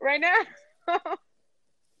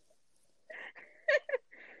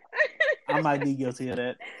 I might be guilty of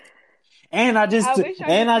that. And I just I wish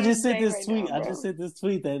I could just see sent Jay this right tweet. now, I bro. just sent this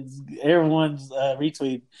tweet that everyone's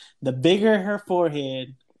retweet. The bigger her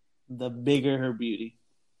forehead, the bigger her beauty.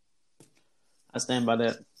 I stand by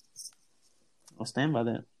that. I'll stand by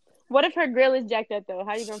that. What if her grill is jacked up though?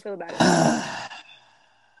 How you gonna feel about it?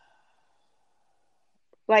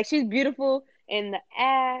 Like she's beautiful in the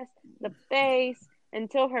ass, the face,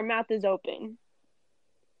 until her mouth is open.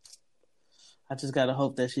 I just gotta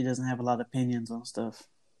hope that she doesn't have a lot of opinions on stuff.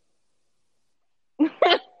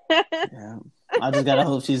 Yeah, I just gotta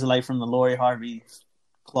hope she's like from the Lori Harvey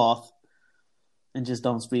cloth and just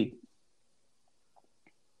don't speak.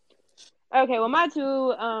 Okay, well my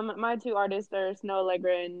two artists are Snow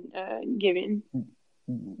Allegra and Giveon.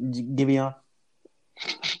 Giveon.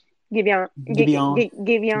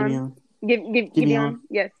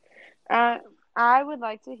 Yes. I would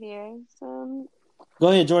like to hear some. Go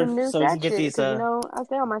ahead, some Jordan. new So we sad can get shit, these. 'cause, I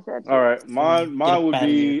stay on my shit. All right, mine would outta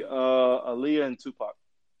be here. Aaliyah and Tupac.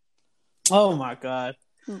 Oh my God!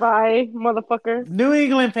 Bye, motherfucker. New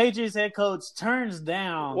England Patriots head coach turns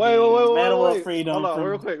down Wait. the Medal of Freedom. Hold on, from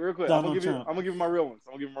real quick. I'm Donald gonna Trump. give you my real ones.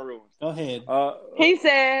 Go ahead. He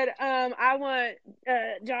said, "I want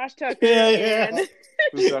Josh Tucker." Yeah. And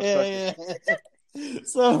Who's Josh Tucker? Yeah.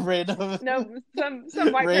 Some random. no,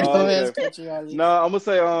 some white Random person. ass okay. country artist. No, I'm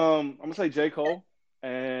gonna say J. Cole,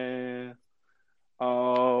 and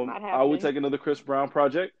I would take another Chris Brown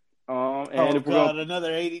project. And if we're gonna,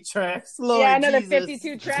 another 80 tracks. Lord Yeah, another Jesus.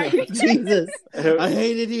 52 tracks. Jesus, I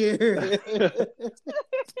hate it here.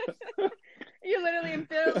 You literally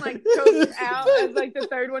feel like choked out as like the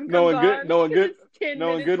third one comes Knowing on. good, knowing good, 10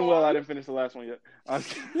 knowing minutes good and well, long. I didn't finish the last one yet.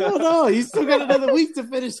 No, you still got another week to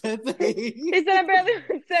finish that thing. He said I'm barely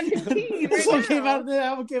 17 This right one now. came out. The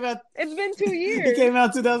album came out. It's been 2 years. It came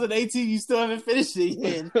out 2018. You still haven't finished it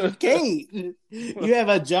yet. Kate, you have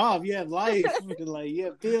a job. You have life. Like you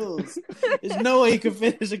have bills. There's no way you can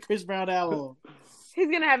finish a Chris Brown album. He's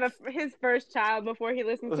gonna have his first child before he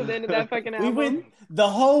listens to the end of that fucking album. The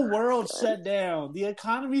whole world shut down. The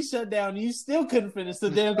economy shut down. You still couldn't finish the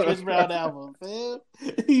damn Chris Brown album, man.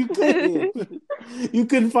 You couldn't. You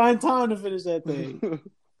couldn't find time to finish that thing.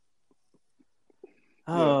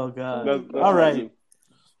 Oh God! That's all right. awesome.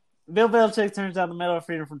 Bill Belichick turns down the Medal of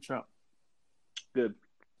Freedom from Trump. Good.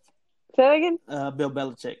 Say that again. Bill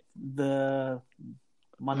Belichick,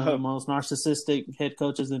 one of the most narcissistic head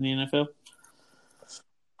coaches in the NFL.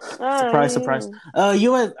 Surprise, surprise.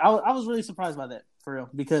 US. I was really surprised by that, for real,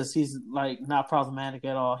 because he's like not problematic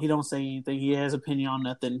at all. He don't say anything. He has opinion on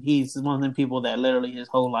nothing. He's one of them people that literally his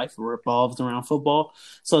whole life revolves around football.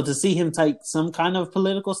 So to see him take some kind of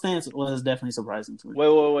political stance was definitely surprising to me.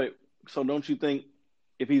 Wait. So don't you think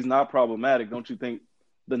if he's not problematic, don't you think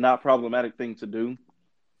the not problematic thing to do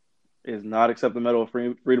is not accept the Medal of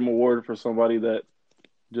Freedom Award for somebody that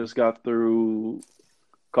just got through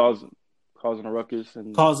causing a ruckus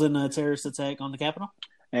and causing a terrorist attack on the Capitol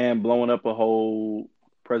and blowing up a whole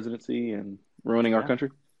presidency and ruining our country?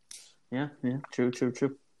 Yeah, true.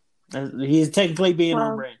 He's technically being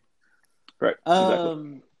on brand. Right.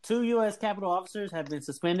 Exactly. 2 U.S. Capitol officers have been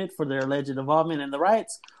suspended for their alleged involvement in the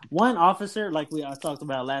riots. One officer, like I talked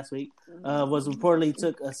about last week, was reportedly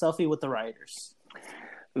took a selfie with the rioters.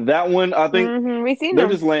 That one, I think we seen they're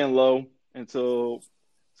them. just laying low until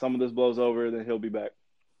some of this blows over, then he'll be back.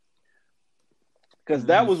 Because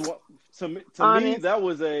that was what to me that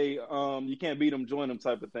was a you can't beat them, join them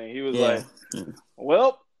type of thing. He was like,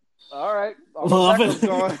 well, all right,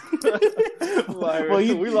 gone.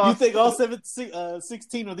 We lost. You think all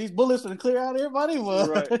 16 of these bullets would clear out everybody? Well,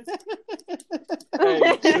 right.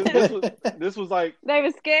 Hey, this was like they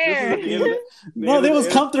were scared. No, they was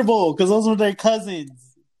comfortable because those were their cousins.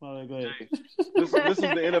 Oh, go ahead. This was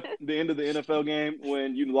the end of the NFL game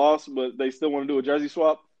when you lost, but they still want to do a jersey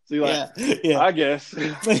swap. So you're like, I guess.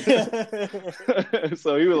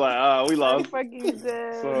 So he was like, we lost.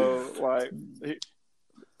 So like,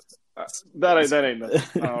 that ain't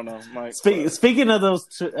nothing. I don't know, Mike. Speaking of those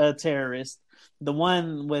terrorists, the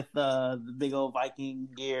one with the big old Viking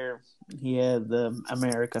gear, he had the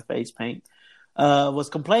America face paint, was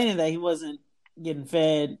complaining that he wasn't getting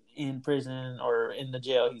fed in prison or in the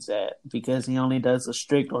jail he's at because he only does a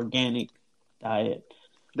strict organic diet.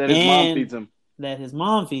 That his mom feeds him. That his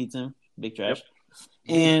mom feeds him. Big trash.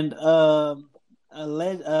 Yep. And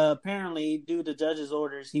apparently, due to judge's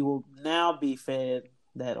orders, he will now be fed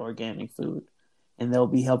that organic food. And they'll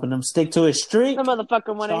be helping him stick to a strict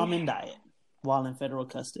shaman diet while in federal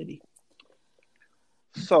custody.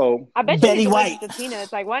 So, I bet Betty you White. The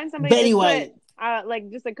peanuts. Like, why didn't somebody Betty White. put like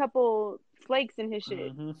just a couple flakes in his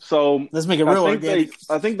shit? Mm-hmm. So let's make it real organic.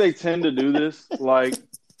 I think they tend to do this. Like,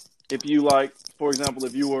 if you for example,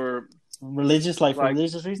 if you were religious, for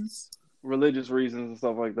religious reasons and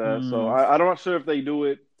stuff like that. So I'm not sure if they do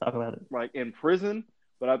it. Talk about it. Like in prison,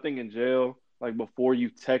 but I think in jail, like before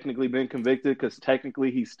you've technically been convicted, because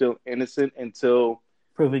technically he's still innocent until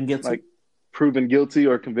proven guilty. Like proven guilty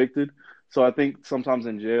or convicted. So I think sometimes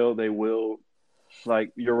in jail they will,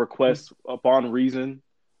 like your request upon reason,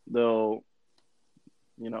 they'll,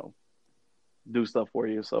 do stuff for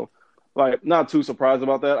you. So, like, not too surprised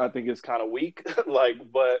about that. I think it's kind of weak,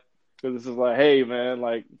 but because this is like, hey, man,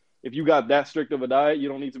 like if you got that strict of a diet, you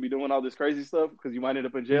don't need to be doing all this crazy stuff because you might end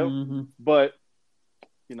up in jail. Mm-hmm. But,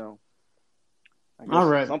 I guess all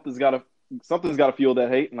right, something's got to fuel that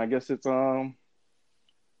hate, and I guess it's that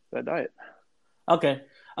diet. Okay.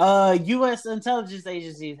 U.S. intelligence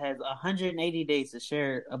agencies has 180 days to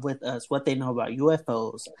share with us what they know about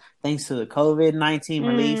UFOs, thanks to the COVID-19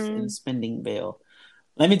 relief and spending bill.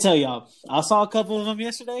 Let me tell y'all, I saw a couple of them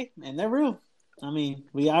yesterday, and they're real. I mean,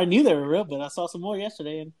 I knew they were real, but I saw some more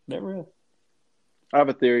yesterday, and they're real. I have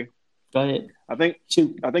a theory. Go ahead. I think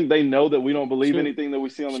they know that we don't believe anything that we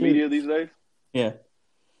see on the media these days. Yeah.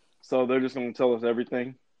 So they're just going to tell us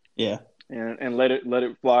everything. Yeah. And let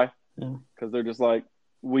it fly. Yeah. Because they're just like,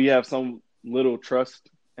 we have some little trust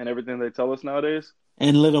in everything they tell us nowadays.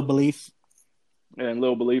 And little belief.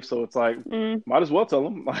 So it's like, might as well tell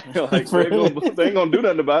them. Like they ain't going to do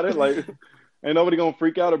nothing about it. Like, ain't nobody going to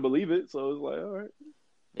freak out or believe it. So it's like, all right.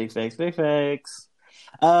 Big facts.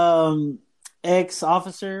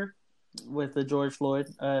 Ex-officer with the George Floyd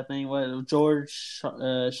thing. What? George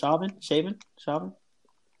Chauvin?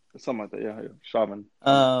 Something like that, yeah. Chauvin.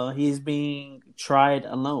 He's being tried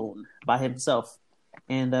alone by himself.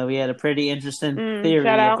 And we had a pretty interesting theory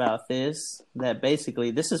about this, that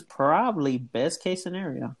basically this is probably best case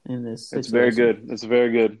scenario in this situation. It's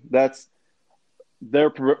very good. They're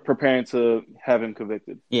preparing to have him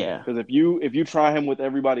convicted. Yeah. Because if you try him with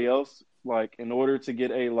everybody else, like in order to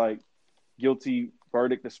get a like guilty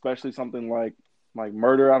verdict, especially something like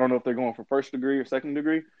murder. I don't know if they're going for first degree or second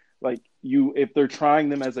degree. Like if they're trying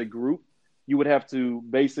them as a group, you would have to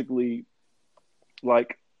basically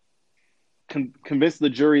like convince the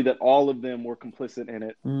jury that all of them were complicit in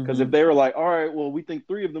it. Because if they were like, all right, well, we think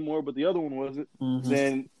 3 of them were, but the other one wasn't,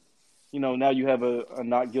 then, now you have a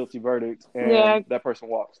not guilty verdict and that person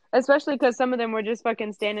walks. Especially because some of them were just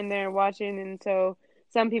fucking standing there watching, and so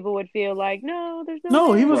some people would feel like, no, there's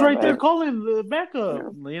no. He was right there calling the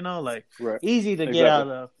backup. Easy to get out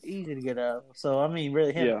of. Easy to get out of. So I mean,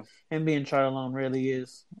 really, him being tried alone really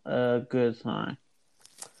is a good sign.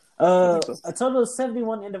 A total of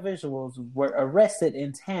 71 individuals were arrested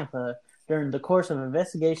in Tampa during the course of an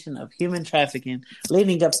investigation of human trafficking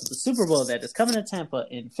leading up to the Super Bowl that is coming to Tampa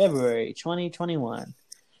in February 2021.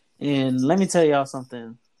 And let me tell y'all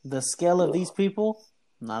something. The scale of these people,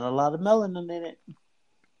 not a lot of melanin in it.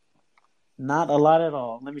 Not a lot at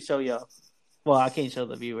all. Let me show y'all. Well, I can't show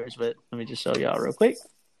the viewers, but let me just show y'all real quick.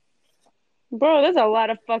 Bro, there's a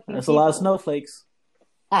lot of fucking That's people. A lot of snowflakes.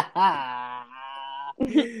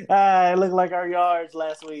 It looked like our yards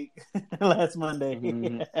last week. Last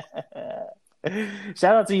Monday.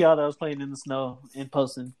 Shout out to y'all that was playing in the snow and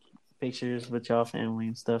posting pictures with y'all family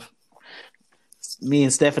and stuff. Me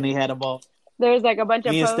and Stephanie had a ball. There's like a bunch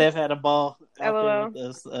of Me posts. and Steph had a ball LOL.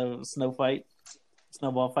 a snowball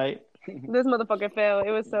fight. This motherfucker fell. It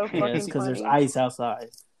was so fucking funny. Because there's ice outside.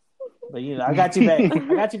 But I got you back.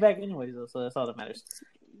 I got you back anyways, though, so that's all that matters.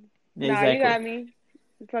 Nah, you got me.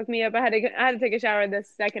 It fucked me up. I had to take a shower the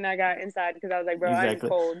second I got inside because I was like, bro, I'm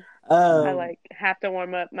cold. I have to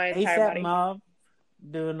warm up my entire ASAP body. Mob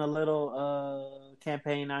doing a little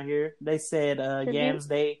campaign out here. They said Yams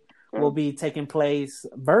Day will be taking place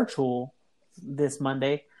virtual this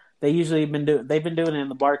Monday. They've been doing it in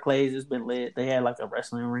the Barclays. It's been lit. They had like a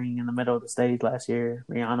wrestling ring in the middle of the stage last year.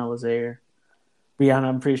 Rihanna was there. Rihanna,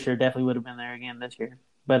 I'm pretty sure, definitely would have been there again this year.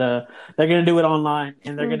 But they're going to do it online,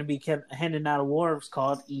 and they're going to be handing out awards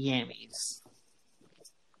called Yammies.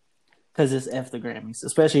 Because it's F the Grammys,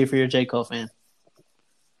 especially if you're a J. Cole fan.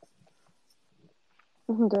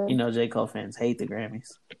 J. Cole fans hate the Grammys.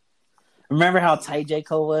 Remember how tight J.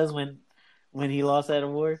 Cole was when he lost that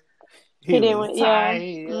award? He didn't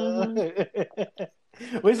win.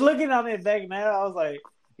 Which, looking on it back now, I was like,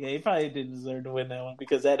 yeah, he probably didn't deserve to win that one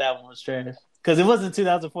because that album was trash. Because it wasn't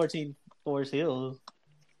 2014 Forest Hills.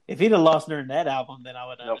 If he'd have lost during that album, then I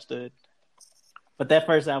would have understood. But that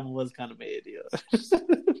first album was kind of mid,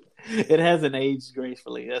 It hasn't aged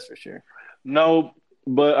gracefully, that's for sure. No,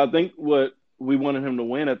 but I think what we wanted him to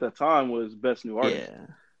win at that time was Best New Artist. Yeah.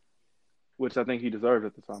 Which I think he deserved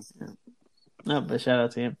at the time. Yeah. No, but shout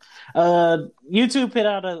out to him. YouTube put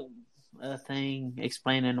out a thing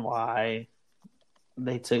explaining why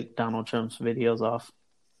they took Donald Trump's videos off.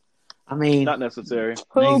 I mean, not necessary.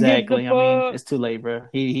 Exactly. I mean, it's too late, bro.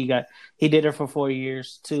 He did it for 4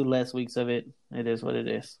 years, 2 less weeks of it. It is what it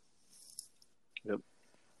is.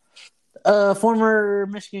 Yep. Former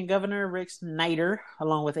Michigan Governor Rick Snyder,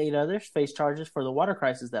 along with 8 others, faced charges for the water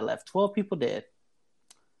crisis that left 12 people dead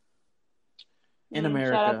in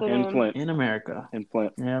America. In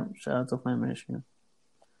Flint. Yeah, shout out to Flint, Michigan.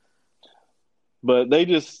 But they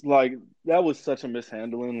just that was such a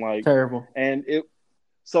mishandling, terrible. And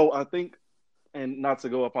so I think, and not to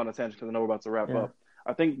go up on a tangent because I know we're about to wrap up,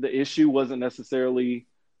 I think the issue wasn't necessarily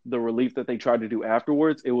the relief that they tried to do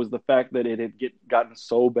afterwards. It was the fact that it had gotten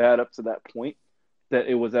so bad up to that point that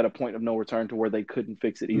it was at a point of no return to where they couldn't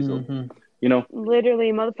fix it easily.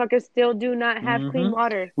 Literally, motherfuckers still do not have clean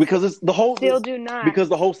water. Because it's the whole still do not. Because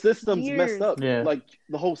the whole system's messed up. Yeah.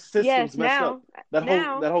 The whole system's messed up. That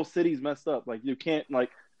now. whole city's messed up. You can't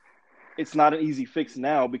it's not an easy fix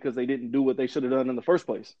now because they didn't do what they should have done in the first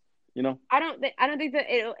place. I don't think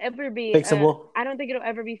that it'll ever be fixable. I don't think it'll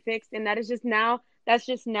ever be fixed, and that's just now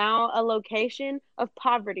a location of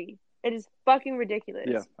poverty. It is fucking ridiculous.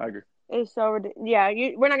 Yeah, I agree. It's so ridiculous. Yeah,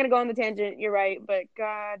 we're not gonna go on the tangent. You're right, but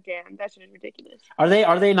goddamn, that shit is ridiculous. Are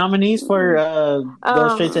they nominees for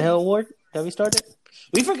Go Straight to Hell Award that we started?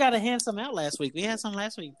 We forgot to hand some out last week. We had some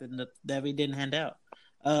last week that we didn't hand out.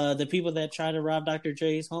 The people that tried to rob Dr.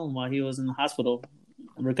 Dre's home while he was in the hospital,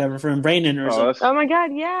 recovering from brain injury. Oh my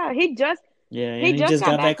god, yeah, he just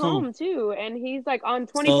got back home too, and he's on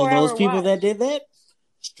 24 hours. So those people that did that,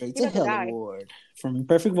 Straight to Hell Award from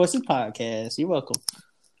Perfect Voices Podcast. You're welcome.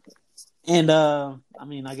 And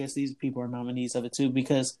I guess these people are nominees of it too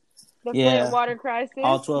because the Flint water crisis.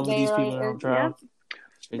 All 12 of these people are on trial.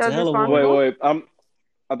 Straight to Hell Award. Wait.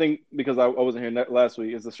 I think because I wasn't here last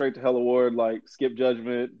week, is the Straight to Hell Award skip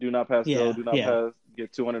judgment, do not pass go, do not pass,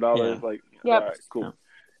 get $200. Yep. All right, cool.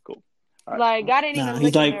 All right. God didn't even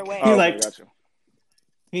look in their way. He's like, gotcha.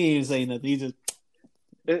 He didn't say nothing. He just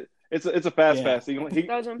it's a fast pass. They get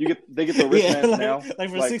the wristbands now. Like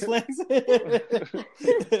for Six Flags.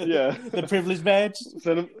 Yeah, the privilege badge.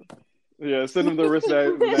 Send him the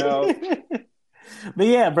wristband now. But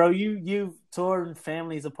yeah, bro, you've torn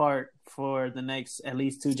families apart for the next at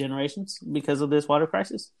least 2 generations because of this water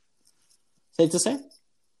crisis. Safe to say.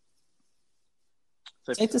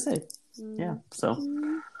 Safe to say. Yeah. So,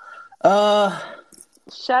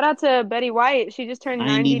 shout out to Betty White. She just turned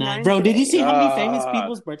 99. Bro, did you see how many famous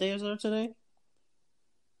people's birthdays are today?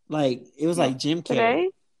 Like, it was like Jim Carrey, today?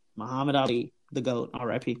 Muhammad Ali, the GOAT,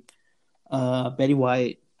 R.I.P. Betty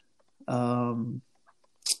White,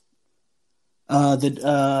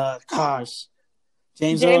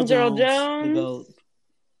 James Earl Jones, the GOAT.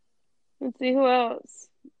 Let's see who else.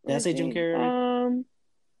 Did I say Jim Carrey?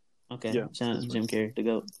 Okay, yeah. Jim Carrey, the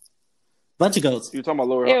GOAT. Bunch of goats. You were talking about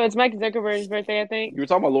Lori. Yeah, it's Mike Zuckerberg's birthday, I think. You were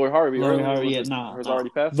talking about Lori Harvey. Lori Harvey, yeah, no. Hers already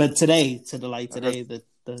passed? But today, the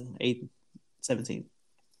 8th, 17th.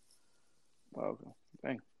 Oh,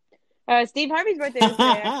 okay. Dang. Steve Harvey's birthday is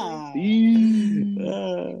today, actually.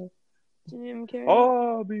 Jim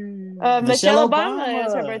Carrey. Michelle Obama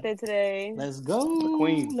is her birthday today. Let's go. The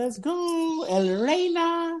Queen. Let's go. El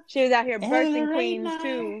Reina. She was out here birthing queens,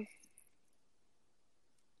 too.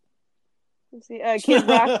 Let's see. Kid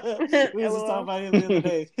Rock. We was talking about him the other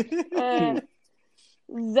day.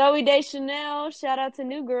 Zooey Deschanel. Shout out to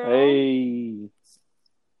New Girl. Hey.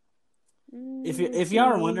 If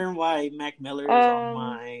y'all are wondering why Mac Miller is on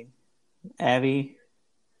my Abby,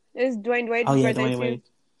 it's Dwayne Wade's birthday Dwayne too. Wade.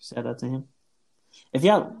 Shout out to him. If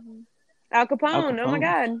y'all Al Capone. Oh my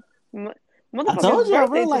God. I told you,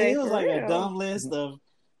 bro. Like it was like a dumb list of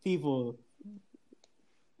people.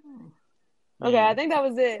 Okay, I think that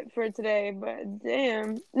was it for today, but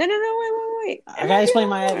damn. No, wait. I gotta explain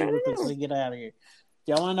my Abby real quick so we get out of here.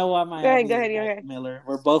 Y'all wanna know why my Abby go ahead, Mac Miller?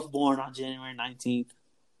 We're both born on January 19th,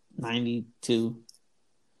 92.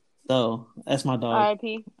 So that's my dog.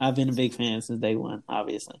 R.I.P. I've been a big fan since day one,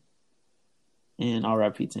 obviously. And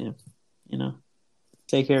R.I.P. to him. You know.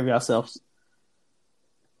 Take care of yourselves.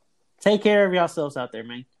 Take care of yourselves out there,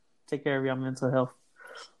 man. Take care of your mental health.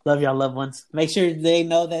 Love y'all loved ones. Make sure they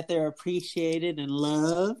know that they're appreciated and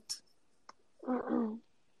loved. And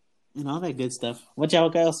all that good stuff. What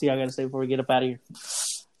else y'all got to say before we get up out of here?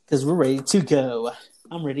 Because we're ready to go.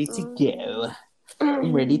 I'm ready to go.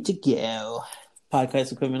 I'm ready to go.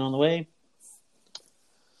 Podcast equipment on the way.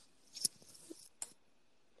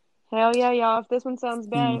 Hell yeah, y'all. If this one sounds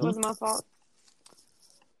bad, it wasn't my fault.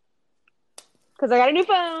 Because I got a new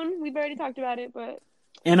phone. We've already talked about it, but...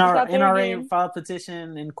 NRA filed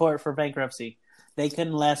petition in court for bankruptcy. They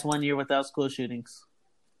couldn't last 1 year without school shootings.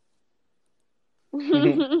 They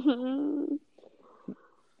couldn't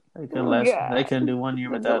do 1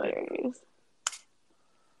 year without it.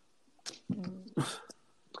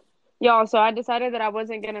 Y'all, so I decided that I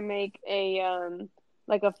wasn't gonna make a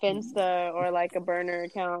like a Finsta or like a burner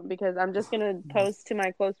account because I'm just gonna post to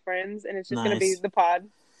my close friends and it's just gonna be the pod.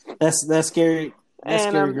 That's scary. That's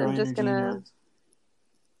and scary. I'm just gonna.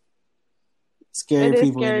 Scary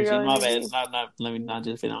people energy. My bad. Let me not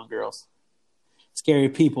just fit on girls. Scary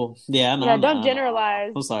people. Yeah, I know. Yeah, don't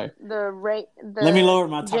generalize. I'm sorry. Let me lower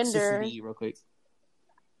my gender. toxicity real quick.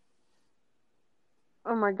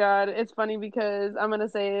 Oh my God, it's funny because I'm gonna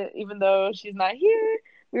say it even though she's not here.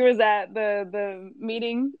 We was at the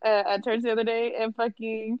meeting at church the other day, and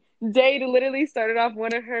fucking Jade literally started off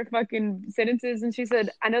one of her fucking sentences, and she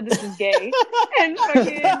said, "I know this is gay," and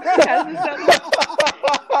fucking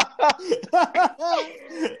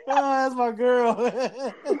that's my girl.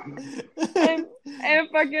 and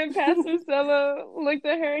fucking Pastor Stella looked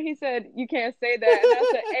at her and he said, "You can't say that." And I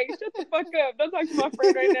said, "Hey, shut the fuck up! Don't talk to my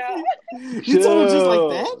friend right now." You told her just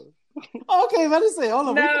like that? Okay, let me say, hold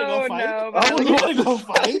on, no, you want to go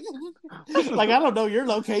fight? Like, I don't know your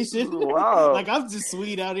location. Wow. Like, I'm just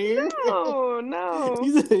sweet out here. No.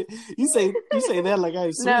 You say that like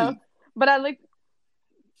I'm sweet. No, but I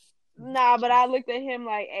looked at him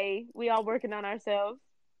like, hey, we all working on ourselves.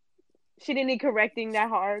 She didn't need correcting that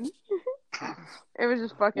hard. It was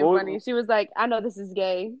just fucking funny. She was like, I know this is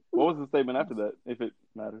gay. What was the statement after that, if it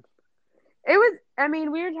matters? It was, I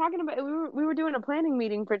mean, we were talking about, we were doing a planning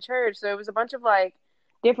meeting for church, so it was a bunch of like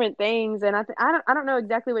different things, and I don't know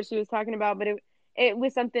exactly what she was talking about, but it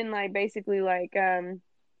was something like basically like I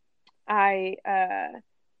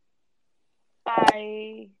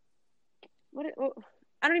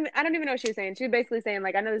don't even know what she was saying. She was basically saying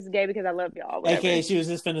like, I know this is gay because I love y'all. Whatever. AKA she was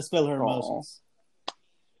just finna spill her emotions.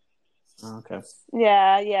 Oh, okay.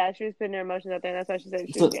 Yeah, she was putting her emotions out there, and that's why she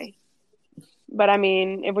said she was gay. But I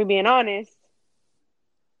mean, if we're being honest,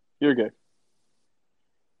 you're gay.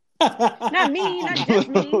 Not me, not just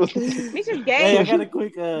me. Me just gay. Hey, I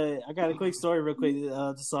got a quick story real quick.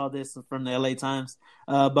 Just saw this from the LA Times.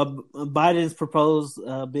 But Biden's proposed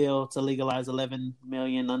bill to legalize 11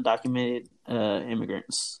 million undocumented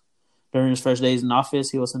immigrants. During his first days in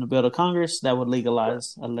office, he will send a bill to Congress that would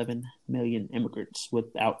legalize 11 million immigrants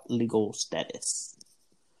without legal status.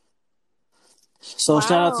 So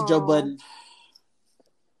shout out to Joe Budden.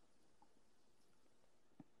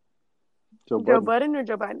 Joe Budden or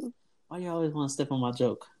Joe Biden? Why do y'all always want to step on my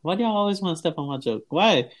joke? Why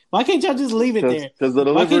can't y'all just leave it there? Because the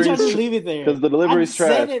Why can't y'all just delivery's leave it there? because the delivery's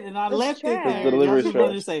trash. I said it and I left it there. The delivery's Y'all just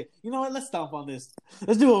wanted to say, you know what? Let's stomp on this.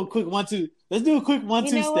 Let's do a quick 1-2. Let's do a quick 1-2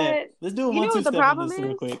 step. Let's do a 1-2 step on this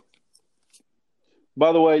real quick.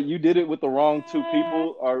 By the way, you did it with the wrong two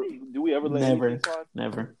people. Or do we ever let anything slide?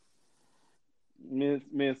 Never.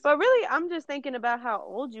 Miss. But really, I'm just thinking about how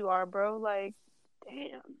old you are, bro. Like,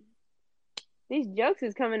 damn. These jokes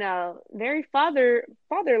is coming out very fatherly.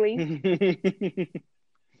 I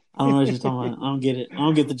don't know what you're talking about. I don't get it. I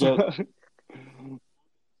don't get the joke.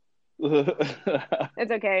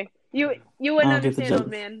 It's okay. You wouldn't understand, old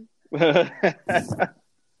man.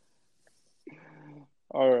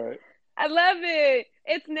 All right. I love it.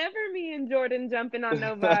 It's never me and Jordan jumping on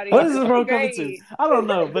nobody. What is this bro coming to? I don't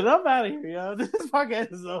know, but I'm out of here, yo. This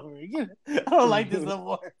podcast is over. I don't like this no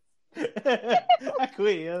more. I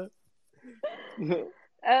quit, yo.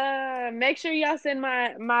 Make sure y'all send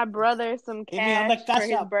my brother some cash for his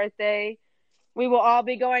shop. birthday. We will all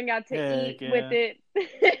be going out to eat with it.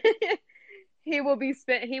 He will be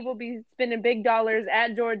spending big dollars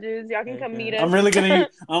at George's. Y'all can come meet us. I'm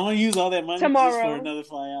gonna use all that money tomorrow just for another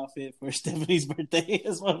fly outfit for Stephanie's birthday.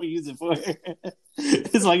 That's what we use it for.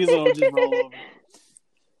 It's like it's all just roll over.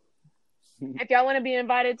 If y'all want to be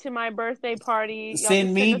invited to my birthday party,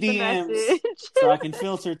 send me DMs so I can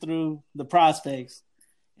filter through the prospects,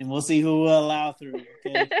 and we'll see who will allow through.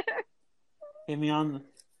 Okay, hit me on.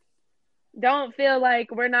 Don't feel like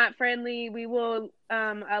we're not friendly. We will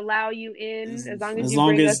allow you in as long as you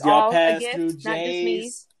bring us all a gift, through not just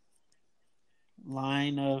me.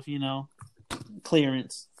 Line of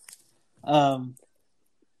clearance.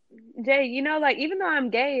 Jay, even though I'm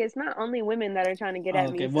gay, it's not only women that are trying to get at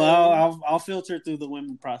me. Okay, well, I'll filter through the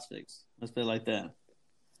women prospects. Let's put it like that.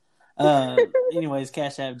 Anyways,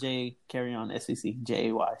 Cash App J Carry On SEC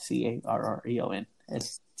JayCarreon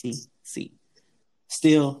STC.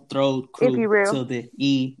 Still throw crew to the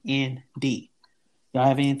END. Y'all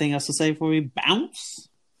have anything else to say before we bounce?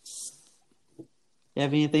 You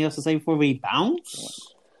have anything else to say before we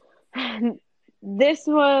bounce? This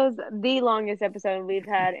was the longest episode we've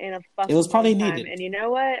had in a fucking It was probably time. needed. And you know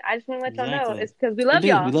what? I just want to let y'all know. It's because we love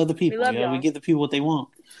y'all. We love the people. We love y'all. We give the people what they want.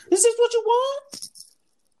 Is this what you want?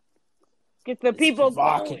 Get the people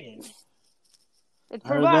provocative. Going. It's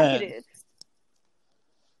provocative.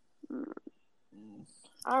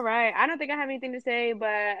 All right. I don't think I have anything to say, but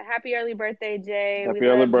happy early birthday, Jay. Happy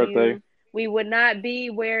early birthday. We would not be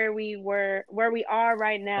where we are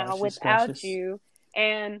right now without you.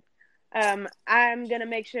 And I'm gonna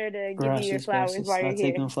make sure to give you your flowers while you're here.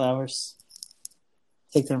 Take them flowers.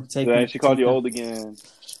 Take them. She called you old again.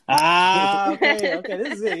 Okay.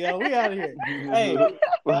 This is it, yo. We out of here. Hey,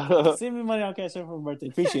 send me money on Cash App for my birthday.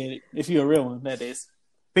 Appreciate it. If you're a real one, that is.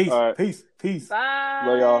 Peace. Right. Peace. Bye.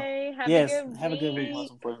 Love y'all. Have a good week.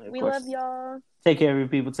 We love y'all. Take care of your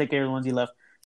people. Take care of the ones you left.